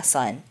bathroom with my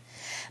son.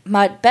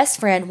 My best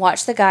friend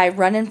watched the guy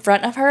run in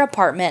front of her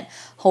apartment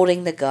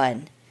holding the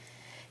gun.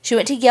 She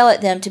went to yell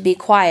at them to be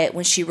quiet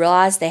when she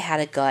realized they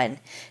had a gun.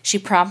 She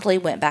promptly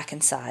went back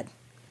inside.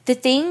 The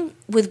thing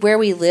with where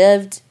we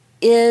lived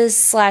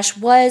was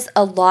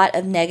a lot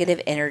of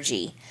negative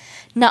energy.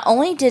 Not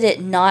only did it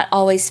not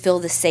always feel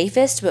the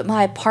safest, but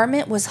my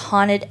apartment was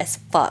haunted as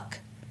fuck.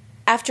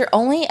 After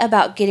only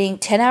about getting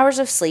 10 hours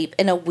of sleep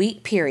in a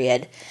week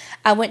period,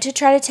 I went to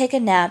try to take a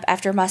nap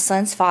after my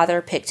son's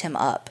father picked him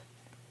up,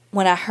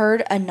 when I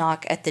heard a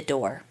knock at the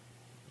door.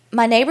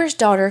 My neighbor's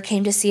daughter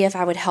came to see if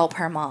I would help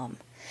her mom.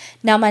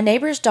 Now, my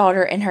neighbor's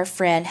daughter and her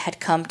friend had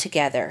come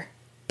together,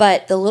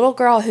 but the little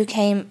girl who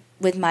came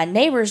with my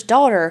neighbor's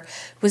daughter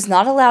was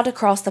not allowed to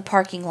cross the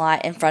parking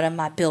lot in front of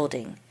my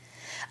building.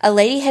 A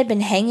lady had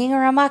been hanging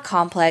around my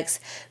complex,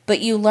 but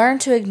you learn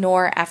to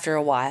ignore after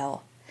a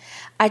while.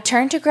 I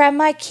turned to grab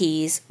my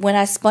keys when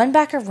I spun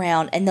back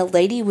around and the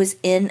lady was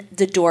in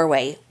the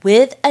doorway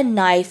with a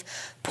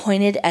knife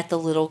pointed at the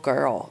little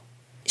girl.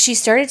 She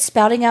started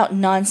spouting out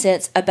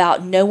nonsense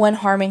about no one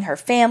harming her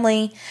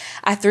family.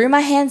 I threw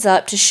my hands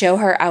up to show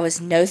her I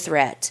was no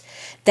threat,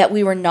 that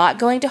we were not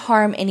going to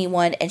harm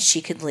anyone and she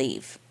could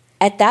leave.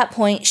 At that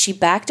point, she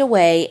backed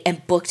away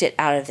and booked it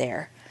out of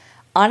there.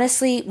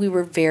 Honestly, we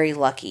were very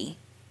lucky.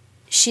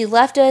 She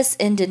left us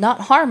and did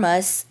not harm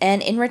us,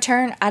 and in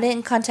return, I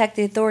didn't contact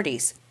the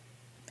authorities.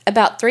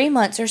 About 3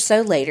 months or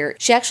so later,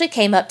 she actually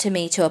came up to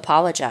me to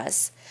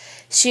apologize.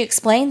 She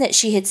explained that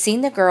she had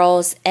seen the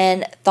girls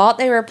and thought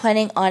they were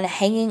planning on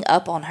hanging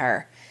up on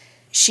her.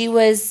 She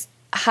was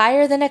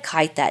higher than a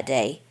kite that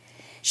day.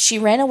 She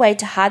ran away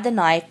to hide the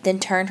knife, then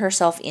turned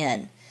herself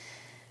in.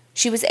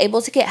 She was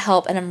able to get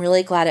help, and I'm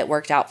really glad it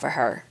worked out for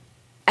her.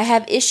 I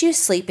have issues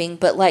sleeping,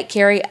 but like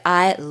Carrie,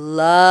 I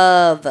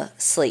love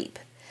sleep.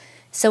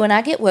 So when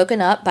I get woken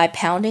up by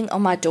pounding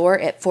on my door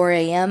at 4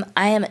 a.m.,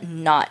 I am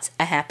not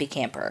a happy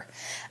camper.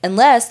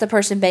 Unless the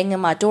person banging on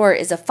my door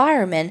is a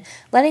fireman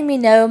letting me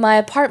know my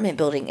apartment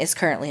building is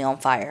currently on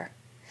fire.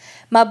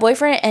 My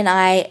boyfriend and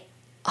I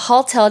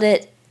hightailed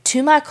it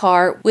to my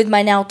car with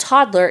my now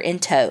toddler in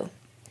tow.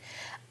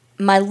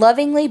 My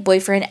lovingly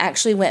boyfriend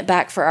actually went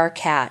back for our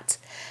cat.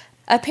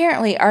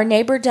 Apparently, our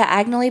neighbor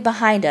diagonally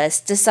behind us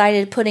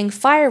decided putting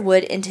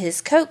firewood into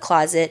his coat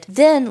closet,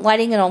 then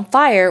lighting it on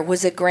fire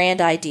was a grand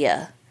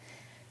idea.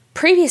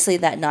 Previously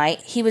that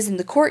night, he was in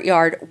the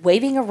courtyard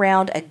waving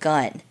around a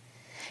gun.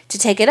 To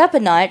take it up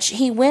a notch,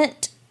 he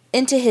went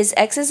into his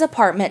ex's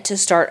apartment to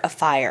start a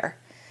fire.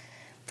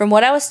 From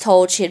what I was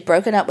told, she had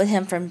broken up with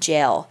him from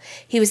jail.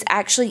 He was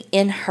actually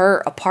in her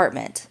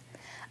apartment.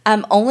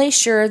 I'm only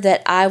sure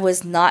that I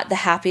was not the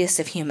happiest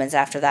of humans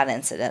after that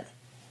incident.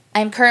 I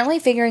am currently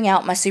figuring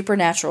out my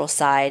supernatural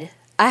side.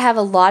 I have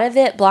a lot of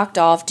it blocked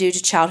off due to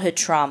childhood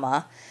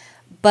trauma,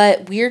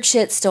 but weird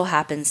shit still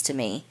happens to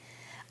me.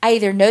 I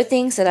either know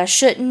things that I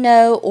shouldn't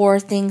know or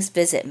things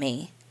visit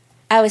me.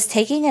 I was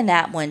taking a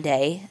nap one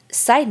day.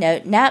 Side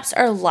note, naps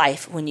are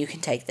life when you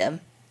can take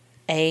them.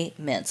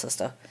 Amen,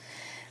 sister.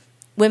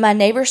 When my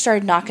neighbor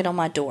started knocking on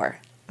my door.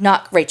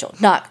 Knock, Rachel.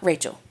 Knock,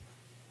 Rachel.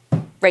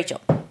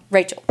 Rachel.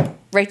 Rachel.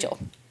 Rachel.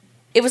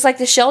 It was like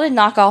the Sheldon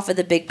knockoff of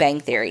the Big Bang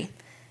Theory,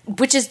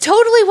 which is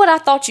totally what I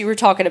thought you were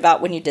talking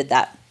about when you did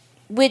that.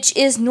 Which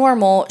is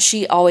normal.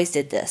 She always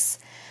did this.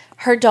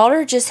 Her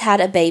daughter just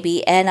had a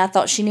baby, and I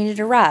thought she needed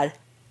a ride.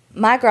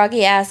 My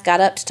groggy ass got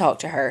up to talk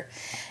to her.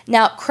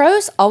 Now,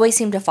 crows always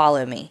seem to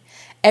follow me.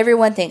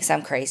 Everyone thinks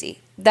I'm crazy.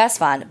 That's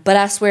fine, but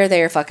I swear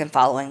they are fucking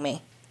following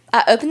me.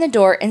 I open the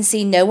door and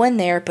see no one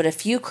there but a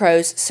few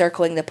crows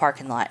circling the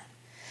parking lot.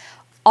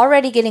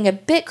 Already getting a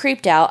bit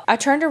creeped out, I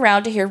turned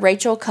around to hear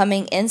Rachel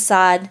coming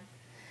inside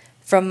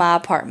from my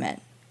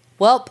apartment.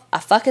 Welp, I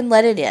fucking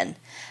let it in.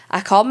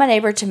 I called my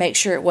neighbor to make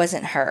sure it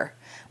wasn't her.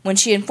 When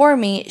she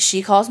informed me,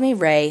 she calls me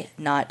Ray,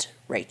 not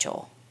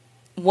Rachel.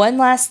 One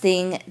last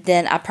thing,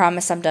 then I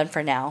promise I'm done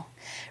for now.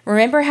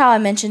 Remember how I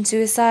mentioned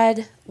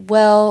suicide?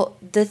 Well,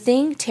 the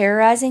thing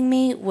terrorizing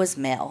me was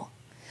Mel.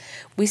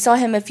 We saw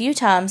him a few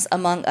times,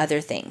 among other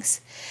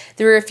things.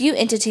 There were a few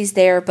entities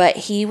there, but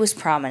he was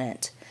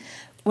prominent.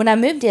 When I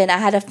moved in, I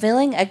had a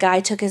feeling a guy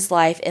took his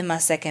life in my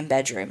second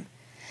bedroom.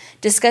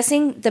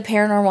 Discussing the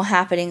paranormal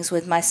happenings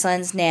with my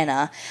son's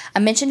Nana, I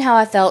mentioned how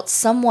I felt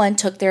someone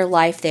took their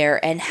life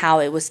there and how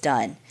it was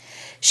done.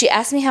 She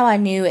asked me how I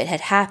knew it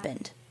had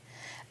happened.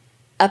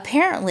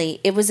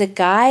 Apparently, it was a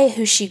guy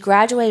who she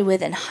graduated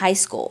with in high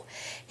school.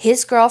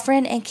 His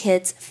girlfriend and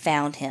kids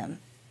found him.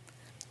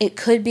 It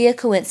could be a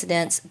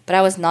coincidence, but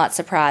I was not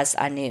surprised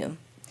I knew.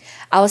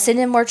 I will send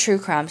in more true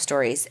crime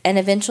stories, and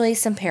eventually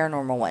some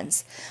paranormal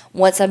ones,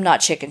 once I'm not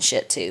chicken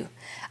shit too.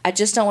 I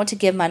just don't want to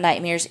give my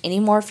nightmares any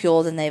more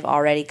fuel than they've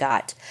already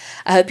got.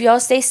 I hope you all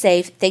stay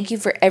safe. Thank you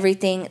for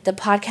everything. The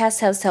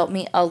podcast has helped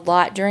me a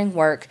lot during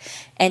work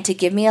and to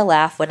give me a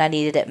laugh when I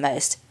needed it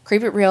most.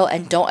 Keep it real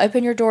and don't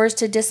open your doors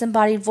to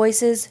disembodied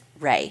voices.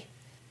 Ray.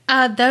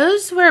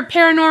 Those were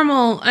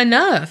paranormal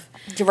enough.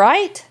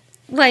 Right?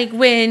 Like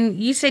when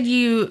you said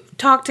you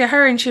talked to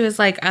her and she was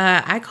like,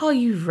 I call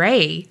you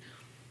Ray.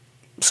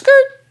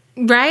 Skirt.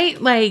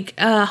 Right? Like,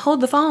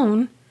 hold the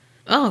phone.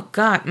 Oh,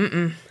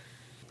 God.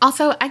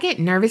 Also, I get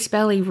nervous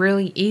belly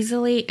really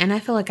easily, and I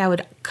feel like I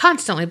would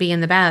constantly be in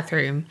the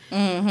bathroom.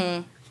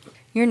 Mm-hmm.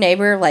 Your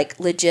neighbor, like,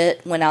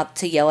 legit went out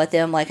to yell at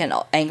them like an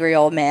angry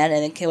old man,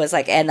 and it was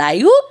like, and I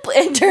whoop,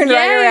 and turned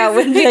right around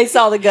when they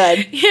saw the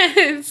gun.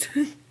 Yes.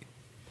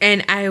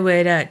 And I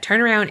would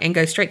turn around and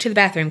go straight to the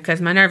bathroom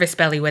because my nervous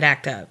belly would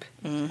act up.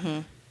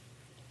 Mm-hmm.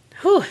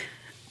 Whew.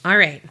 All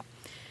right.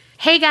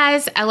 Hey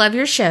guys, I love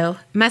your show.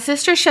 My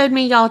sister showed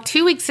me y'all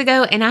 2 weeks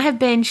ago, and I have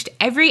binged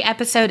every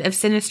episode of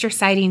Sinister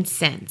Sightings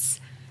since.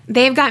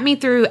 They have got me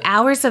through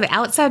hours of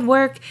outside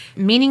work,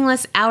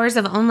 meaningless hours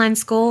of online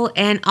school,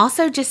 and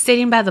also just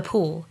sitting by the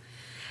pool.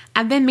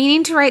 I've been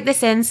meaning to write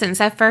this in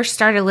since I first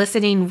started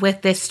listening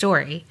with this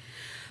story.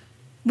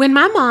 When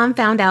my mom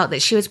found out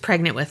that she was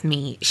pregnant with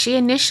me, she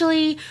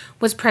initially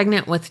was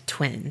pregnant with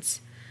twins.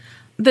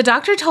 The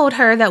doctor told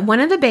her that one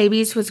of the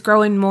babies was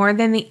growing more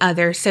than the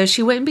other, so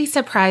she wouldn't be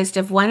surprised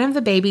if one of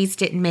the babies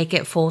didn't make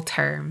it full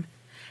term.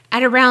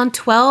 At around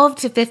 12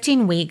 to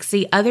 15 weeks,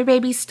 the other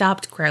baby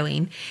stopped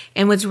growing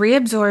and was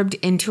reabsorbed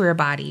into her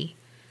body.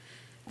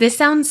 This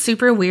sounds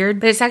super weird,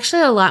 but it's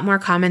actually a lot more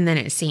common than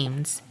it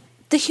seems.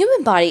 The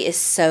human body is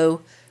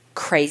so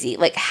crazy.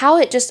 Like, how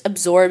it just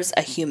absorbs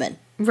a human.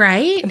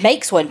 Right? It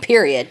makes one,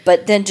 period.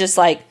 But then just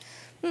like,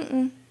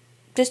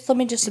 just let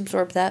me just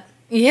absorb that.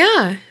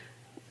 Yeah.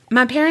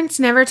 My parents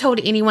never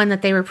told anyone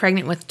that they were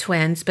pregnant with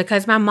twins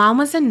because my mom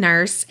was a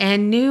nurse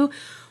and knew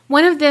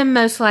one of them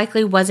most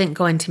likely wasn't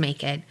going to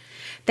make it.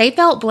 They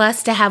felt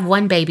blessed to have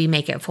one baby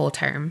make it full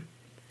term.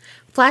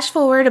 Flash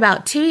forward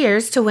about 2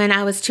 years to when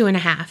I was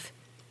 2.5.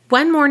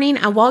 One morning,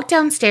 I walked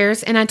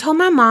downstairs and I told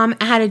my mom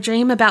I had a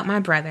dream about my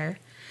brother.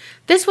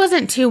 This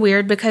wasn't too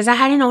weird because I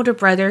had an older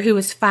brother who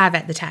was 5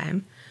 at the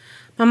time.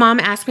 My mom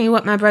asked me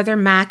what my brother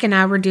Mac and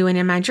I were doing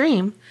in my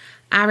dream.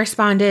 I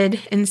responded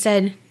and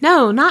said,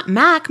 "No, not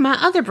Mac, my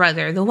other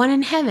brother, the one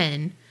in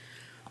heaven."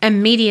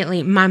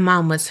 Immediately, my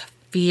mom was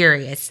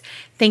furious,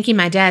 thinking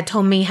my dad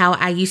told me how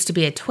I used to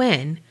be a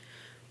twin.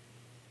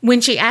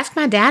 When she asked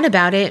my dad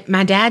about it,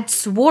 my dad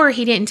swore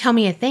he didn't tell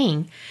me a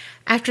thing.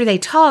 After they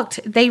talked,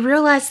 they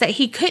realized that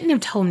he couldn't have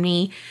told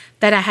me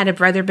that I had a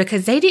brother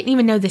because they didn't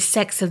even know the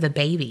sex of the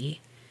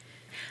baby.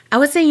 I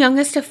was the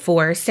youngest of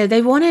 4, so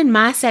they wanted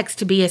my sex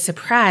to be a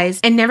surprise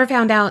and never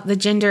found out the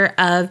gender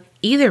of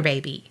either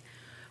baby.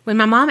 When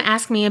my mom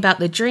asked me about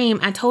the dream,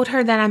 I told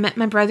her that I met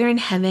my brother in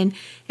heaven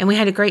and we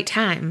had a great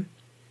time.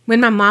 When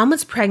my mom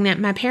was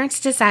pregnant, my parents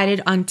decided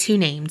on 2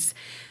 names,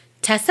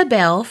 Tessa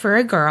Bell for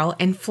a girl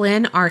and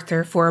Flynn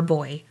Arthur for a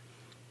boy.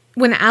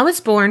 When I was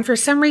born, for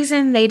some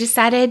reason, they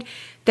decided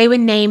they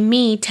would name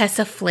me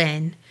Tessa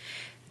Flynn.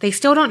 They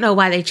still don't know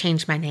why they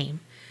changed my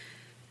name.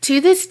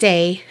 To this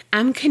day,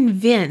 I'm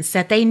convinced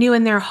that they knew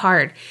in their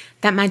heart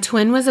that my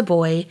twin was a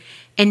boy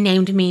and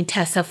named me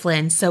Tessa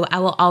Flynn, so I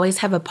will always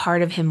have a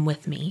part of him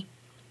with me.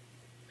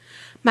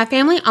 My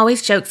family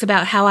always jokes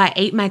about how I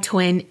ate my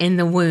twin in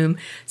the womb,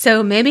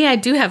 so maybe I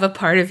do have a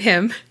part of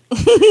him.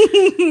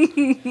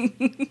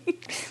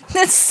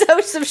 That's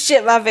so some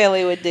shit my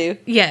family would do.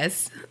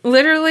 Yes.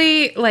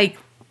 Literally, like,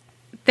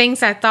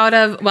 things I thought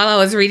of while I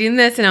was reading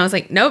this, and I was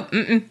like, nope,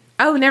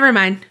 oh, never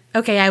mind.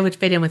 Okay, I would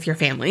fit in with your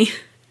family.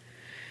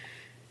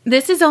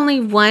 This is only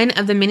one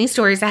of the many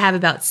stories I have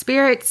about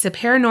spirits, the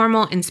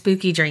paranormal, and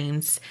spooky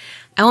dreams.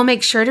 I will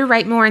make sure to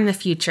write more in the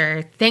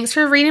future. Thanks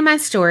for reading my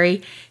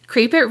story.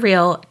 Creep It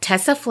Real,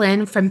 Tessa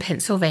Flynn from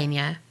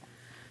Pennsylvania.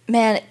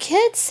 Man,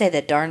 kids say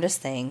the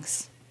darndest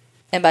things.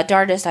 And by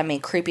darndest, I mean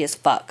creepy as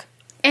fuck.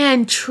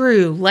 And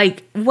true.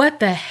 Like, what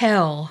the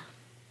hell?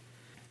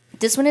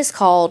 This one is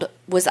called,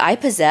 Was I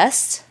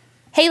Possessed?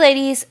 Hey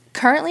ladies,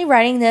 currently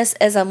writing this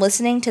as I'm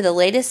listening to the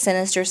latest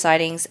Sinister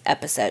Sightings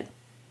episode.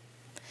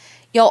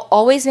 Y'all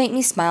always make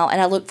me smile, and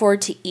I look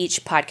forward to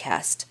each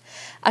podcast.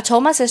 I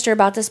told my sister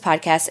about this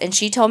podcast, and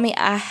she told me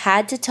I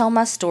had to tell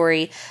my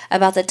story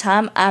about the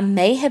time I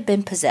may have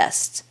been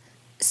possessed.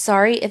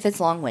 Sorry if it's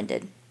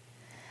long-winded.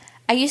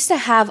 I used to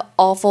have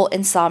awful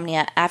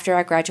insomnia after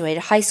I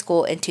graduated high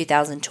school in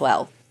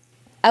 2012.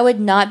 I would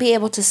not be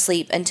able to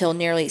sleep until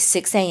nearly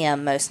 6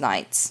 a.m. most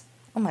nights.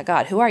 Oh my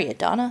God, who are you,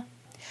 Donna?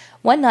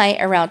 One night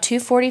around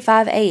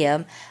 2:45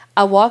 a.m.,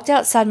 I walked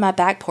outside my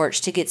back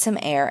porch to get some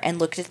air and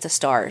looked at the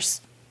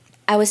stars.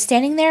 I was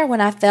standing there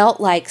when I felt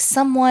like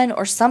someone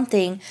or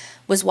something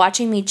was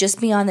watching me just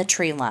beyond the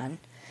tree line.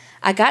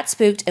 I got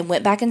spooked and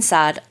went back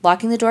inside,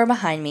 locking the door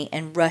behind me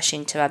and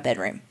rushing to my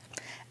bedroom.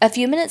 A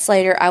few minutes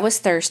later, I was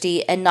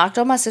thirsty and knocked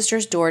on my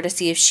sister's door to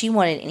see if she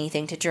wanted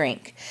anything to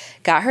drink.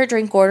 Got her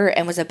drink order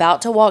and was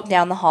about to walk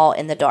down the hall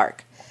in the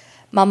dark.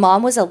 My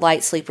mom was a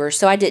light sleeper,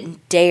 so I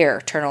didn't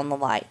dare turn on the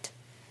light.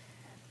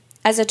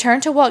 As I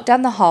turned to walk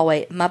down the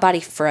hallway, my body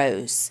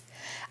froze.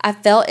 I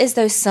felt as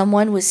though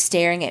someone was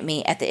staring at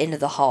me at the end of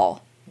the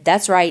hall.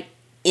 That's right,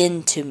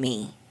 into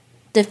me.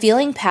 The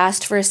feeling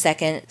passed for a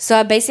second, so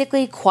I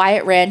basically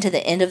quiet ran to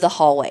the end of the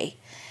hallway.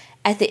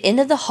 At the end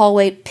of the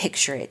hallway,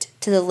 picture it.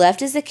 To the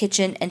left is the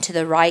kitchen, and to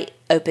the right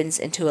opens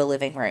into a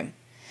living room.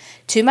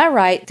 To my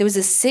right, there was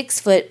a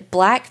 6-foot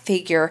black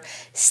figure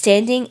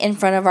standing in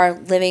front of our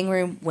living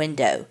room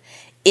window,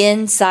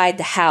 inside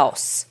the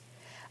house.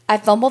 I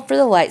fumbled for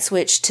the light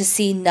switch to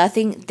see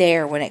nothing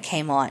there when it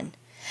came on.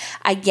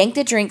 I yanked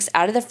the drinks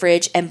out of the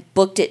fridge and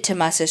booked it to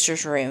my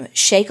sister's room,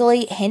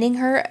 shakily handing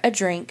her a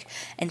drink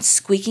and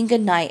squeaking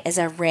goodnight as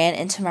I ran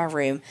into my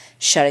room,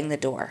 shutting the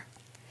door.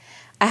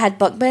 I had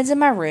bunk beds in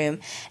my room,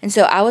 and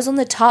so I was on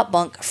the top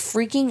bunk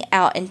freaking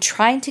out and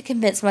trying to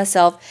convince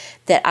myself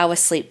that I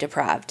was sleep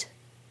deprived,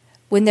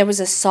 when there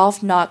was a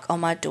soft knock on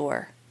my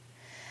door.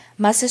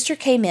 My sister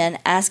came in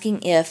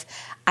asking if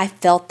I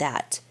felt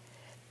that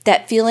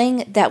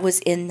feeling that was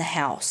in the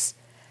house.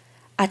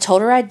 I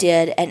told her I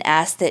did and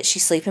asked that she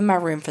sleep in my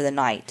room for the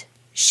night.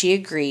 She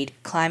agreed,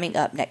 climbing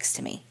up next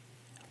to me.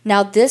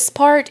 Now this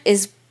part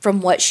is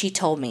from what she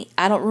told me.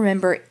 I don't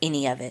remember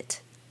any of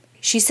it.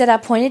 She said I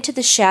pointed to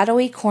the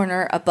shadowy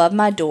corner above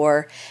my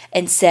door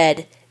and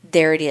said,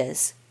 "There it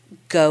is.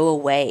 Go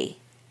away."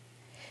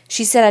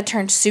 She said I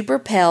turned super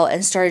pale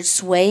and started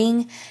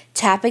swaying,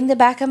 tapping the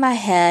back of my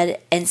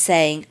head and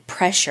saying,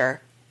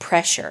 "Pressure,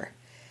 pressure."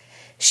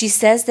 She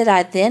says that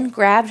I then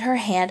grabbed her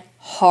hand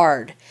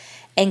hard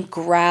and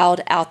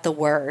growled out the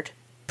word,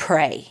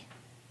 "Pray."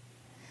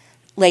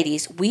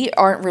 Ladies, we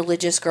aren't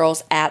religious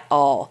girls at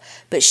all,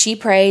 but she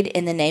prayed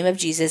in the name of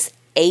Jesus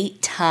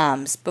 8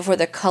 times before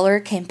the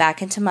color came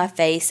back into my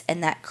face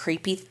and that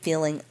creepy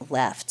feeling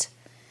left.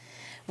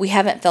 We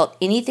haven't felt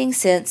anything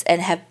since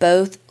and have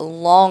both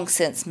long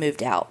since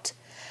moved out.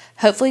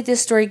 Hopefully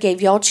this story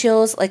gave y'all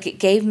chills like it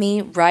gave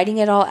me writing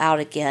it all out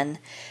again.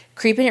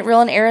 Creeping It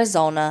Real in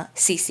Arizona,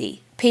 Cece.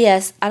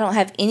 P.S. I don't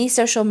have any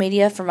social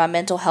media for my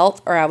mental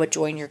health or I would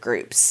join your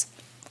groups.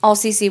 Oh,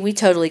 Cece, we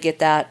totally get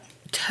that.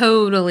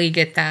 Totally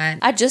get that.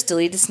 I just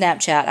deleted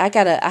Snapchat.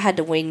 I had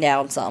to wean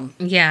down some.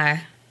 Yeah.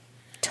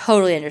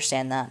 Totally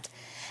understand that.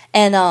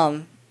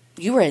 And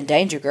you were in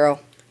danger,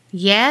 girl.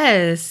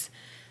 Yes.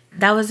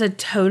 That was a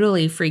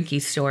totally freaky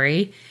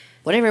story.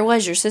 Whatever it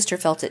was, your sister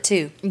felt it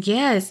too.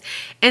 Yes.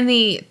 And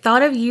the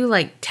thought of you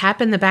like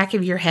tapping the back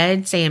of your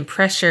head saying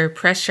pressure,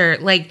 pressure,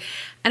 like,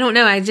 I don't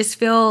know. I just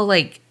feel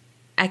like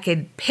I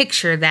could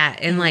picture that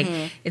and like,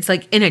 it's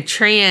like in a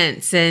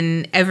trance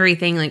and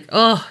everything like,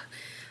 oh,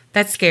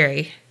 that's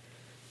scary.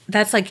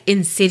 That's like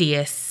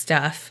insidious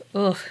stuff.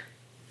 Ugh.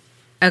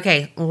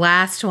 Okay,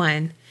 last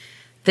one.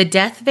 The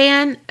Death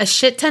Van, A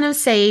Shit Ton of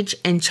Sage,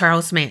 and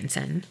Charles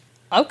Manson.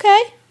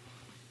 Okay.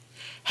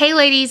 Hey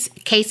ladies,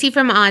 Casey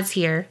from Oz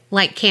here,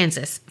 like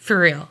Kansas, for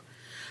real.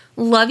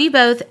 Love you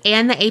both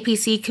and the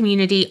APC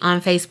community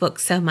on Facebook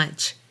so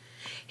much.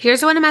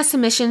 Here's one of my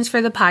submissions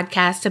for the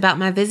podcast about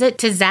my visit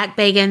to Zach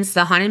Bagans'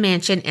 The Haunted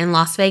Mansion in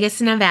Las Vegas,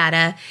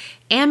 Nevada,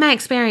 and my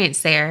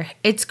experience there.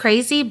 It's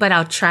crazy, but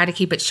I'll try to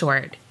keep it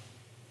short.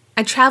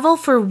 I travel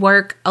for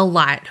work a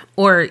lot,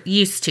 or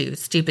used to,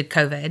 stupid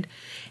COVID,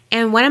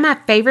 and one of my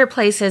favorite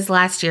places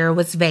last year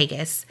was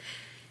Vegas.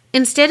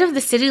 Instead of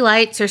the city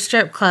lights or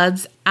strip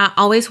clubs, I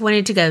always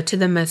wanted to go to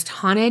the most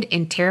haunted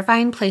and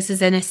terrifying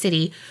places in a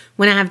city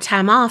when I have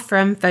time off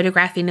from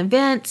photographing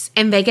events,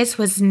 and Vegas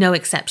was no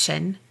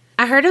exception.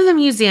 I heard of the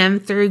museum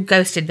through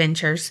Ghost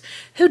Adventures.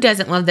 Who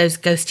doesn't love those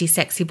ghosty,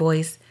 sexy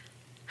boys?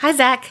 Hi,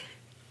 Zach.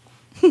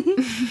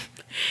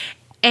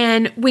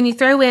 And when you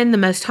throw in the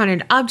most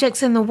haunted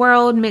objects in the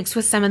world mixed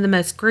with some of the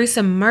most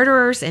gruesome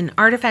murderers and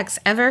artifacts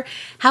ever,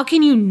 how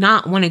can you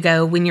not want to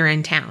go when you're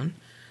in town?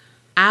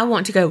 I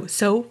want to go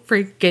so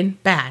freaking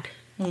bad.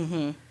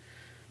 Mm-hmm.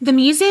 The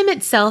museum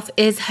itself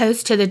is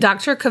host to the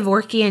Dr.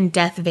 Kevorkian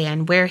death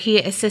van, where he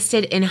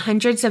assisted in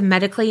hundreds of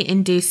medically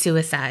induced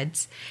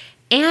suicides,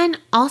 and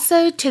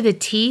also to the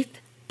teeth,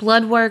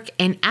 blood work,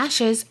 and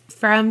ashes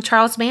from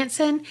Charles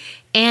Manson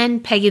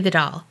and Peggy the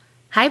doll.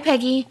 Hi,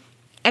 Peggy.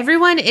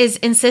 Everyone is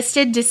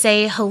insisted to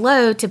say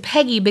hello to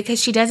Peggy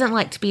because she doesn't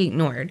like to be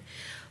ignored.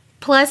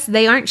 Plus,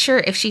 they aren't sure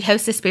if she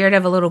hosts the spirit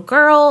of a little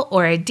girl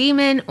or a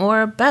demon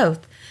or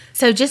both.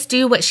 So just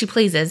do what she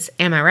pleases,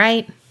 am I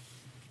right?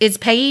 Is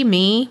Peggy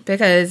me?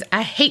 Because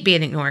I hate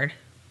being ignored.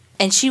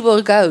 And she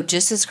will go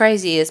just as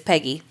crazy as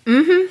Peggy.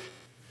 Mm-hmm.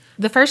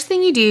 The first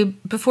thing you do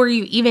before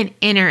you even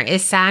enter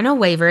is sign a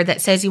waiver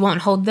that says you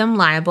won't hold them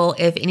liable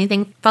if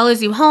anything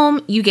follows you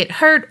home, you get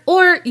hurt,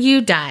 or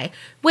you die,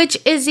 which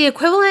is the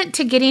equivalent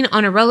to getting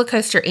on a roller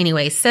coaster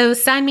anyway, so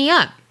sign me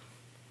up.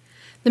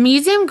 The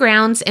museum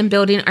grounds and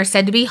building are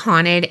said to be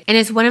haunted and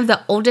is one of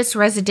the oldest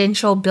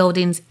residential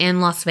buildings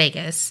in Las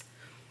Vegas.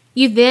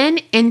 You then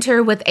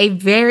enter with a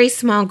very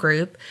small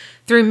group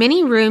through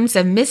many rooms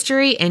of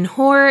mystery and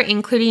horror,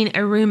 including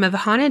a room of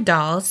haunted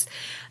dolls,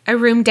 a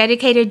room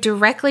dedicated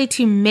directly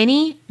to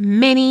many,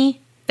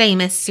 many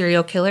famous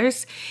serial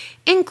killers,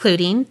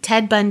 including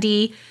Ted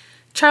Bundy,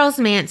 Charles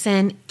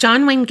Manson,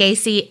 John Wayne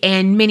Gacy,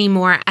 and many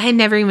more I had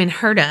never even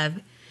heard of.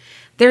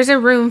 There's a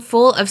room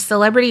full of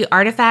celebrity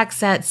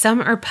artifacts that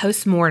some are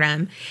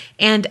post-mortem,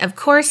 and of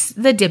course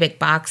the Dybbuk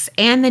box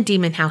and the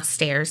Demon House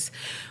stairs,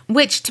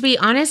 which, to be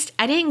honest,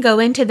 I didn't go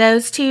into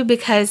those two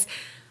because,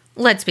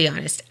 let's be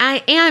honest,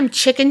 I am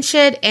chicken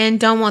shit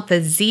and don't want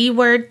the Z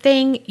word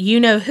thing,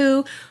 you know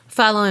who,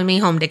 following me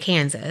home to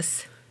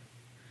Kansas.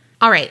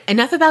 All right,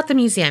 enough about the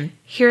museum.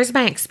 Here's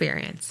my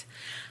experience.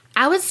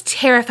 I was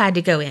terrified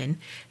to go in.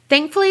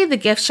 Thankfully, the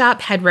gift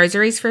shop had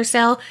rosaries for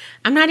sale.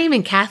 I'm not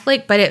even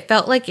Catholic, but it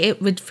felt like it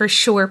would for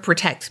sure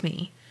protect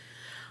me.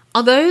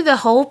 Although the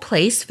whole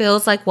place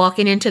feels like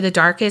walking into the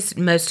darkest,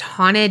 most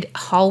haunted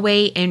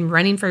hallway and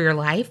running for your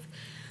life,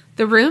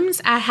 the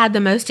rooms I had the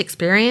most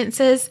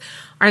experiences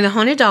are the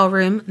haunted doll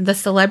room, the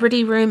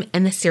celebrity room,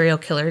 and the serial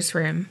killer's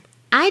room.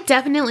 I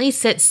definitely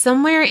sit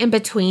somewhere in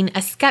between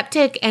a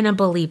skeptic and a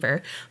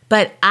believer,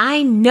 but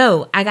I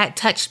know I got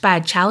touched by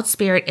a child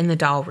spirit in the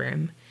doll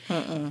room.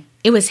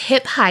 It was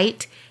hip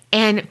height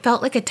and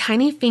felt like a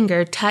tiny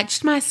finger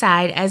touched my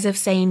side as if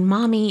saying,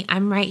 "Mommy,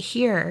 I'm right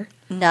here."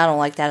 No, I don't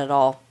like that at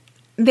all.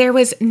 There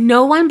was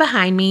no one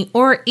behind me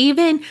or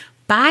even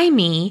by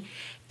me,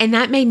 and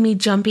that made me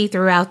jumpy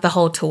throughout the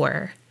whole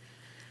tour.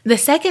 The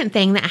second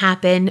thing that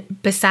happened,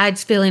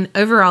 besides feeling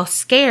overall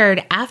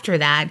scared after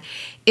that,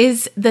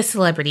 is the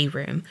celebrity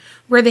room,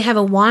 where they have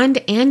a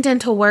wand and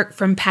dental work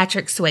from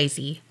Patrick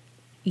Swayze.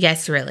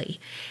 Yes, really.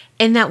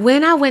 And that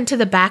when I went to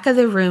the back of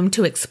the room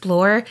to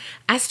explore,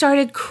 I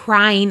started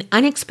crying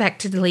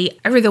unexpectedly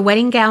over the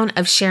wedding gown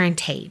of Sharon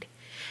Tate.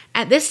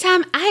 At this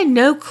time, I had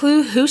no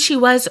clue who she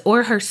was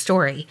or her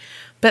story,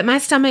 but my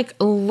stomach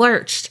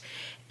lurched,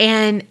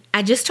 and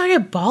I just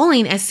started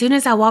bawling as soon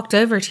as I walked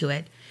over to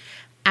it.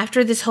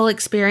 After this whole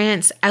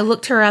experience, I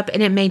looked her up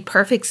and it made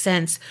perfect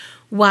sense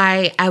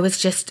why I was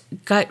just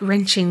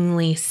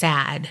gut-wrenchingly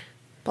sad.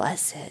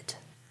 Bless it.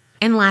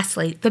 And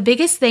lastly, the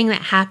biggest thing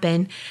that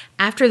happened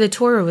after the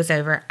tour was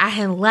over, I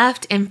had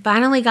left and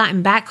finally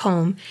gotten back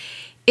home,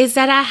 is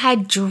that I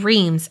had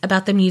dreams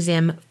about the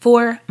museum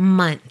for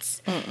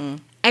months.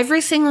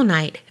 Every single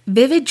night,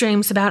 vivid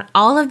dreams about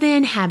all of the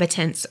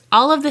inhabitants,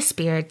 all of the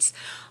spirits,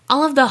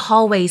 all of the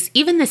hallways,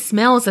 even the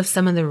smells of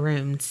some of the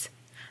rooms.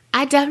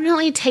 I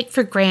definitely take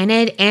for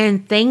granted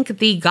and thank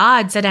the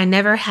gods that I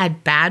never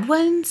had bad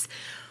ones,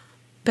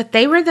 but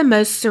they were the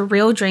most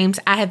surreal dreams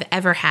I have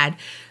ever had.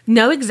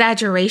 No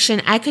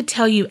exaggeration, I could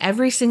tell you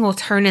every single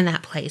turn in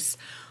that place,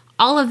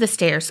 all of the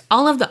stairs,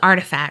 all of the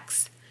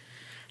artifacts.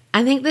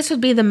 I think this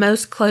would be the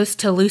most close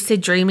to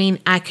lucid dreaming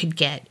I could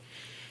get.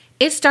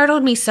 It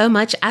startled me so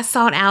much I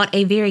sought out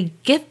a very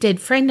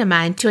gifted friend of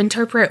mine to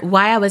interpret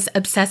why I was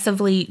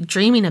obsessively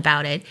dreaming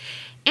about it,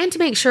 and to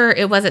make sure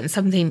it wasn't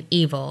something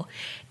evil.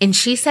 And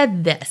she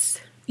said this: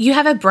 "You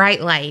have a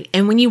bright light,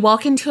 and when you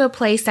walk into a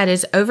place that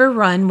is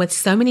overrun with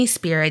so many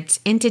spirits,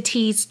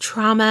 entities,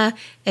 trauma,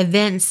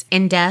 events,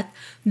 and death,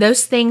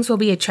 those things will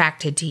be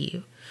attracted to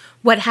you.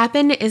 What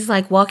happened is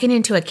like walking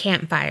into a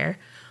campfire.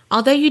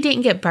 Although you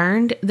didn't get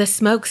burned, the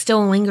smoke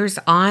still lingers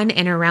on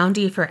and around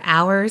you for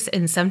hours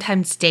and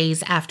sometimes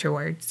days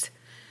afterwards.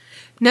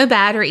 No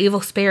bad or evil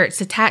spirits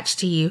attached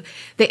to you.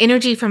 The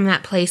energy from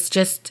that place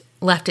just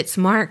left its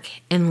mark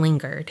and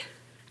lingered."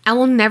 I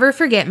will never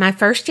forget my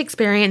first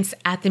experience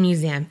at the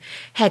museum.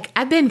 Heck,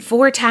 I've been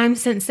 4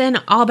 times since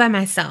then, all by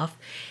myself.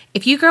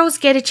 If you girls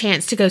get a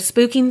chance to go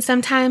spooking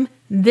sometime,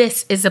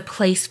 this is a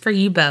place for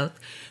you both.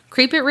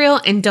 Creep it real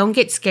and don't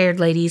get scared,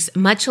 ladies.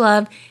 Much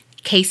love,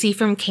 Casey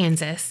from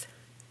Kansas.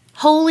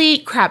 Holy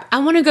crap, I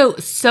want to go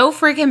so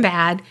freaking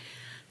bad.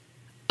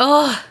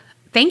 Oh,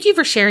 Thank you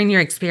for sharing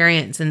your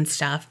experience and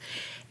stuff.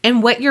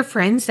 And what your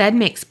friend said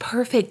makes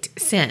perfect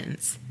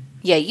sense.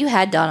 Yeah, you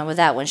had Donna with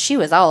that one. She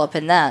was all up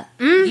in that.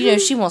 Mm-hmm. You know,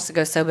 she wants to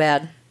go so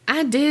bad.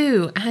 I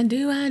do. I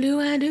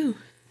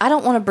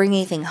don't want to bring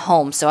anything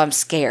home, so I'm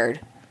scared.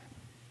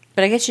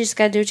 But I guess you just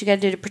got to do what you got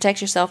to do to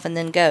protect yourself and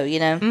then go, you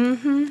know?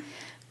 Mm-hmm.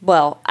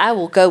 Well, I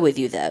will go with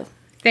you, though.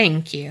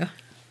 Thank you.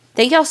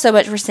 Thank y'all so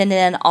much for sending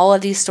in all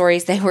of these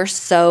stories. They were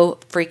so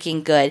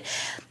freaking good.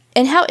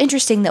 And how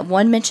interesting that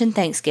one mentioned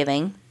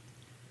Thanksgiving,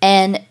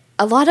 and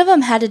a lot of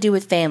them had to do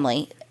with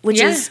family, which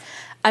is,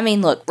 I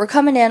mean, look, we're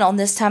coming in on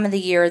this time of the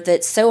year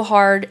that's so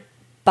hard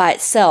by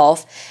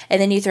itself,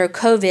 and then you throw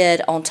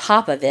COVID on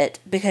top of it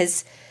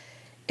because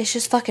it's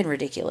just fucking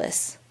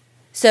ridiculous.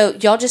 So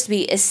y'all just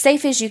be as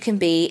safe as you can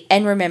be,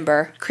 and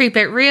remember, Creep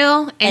it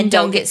real and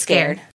don't get scared.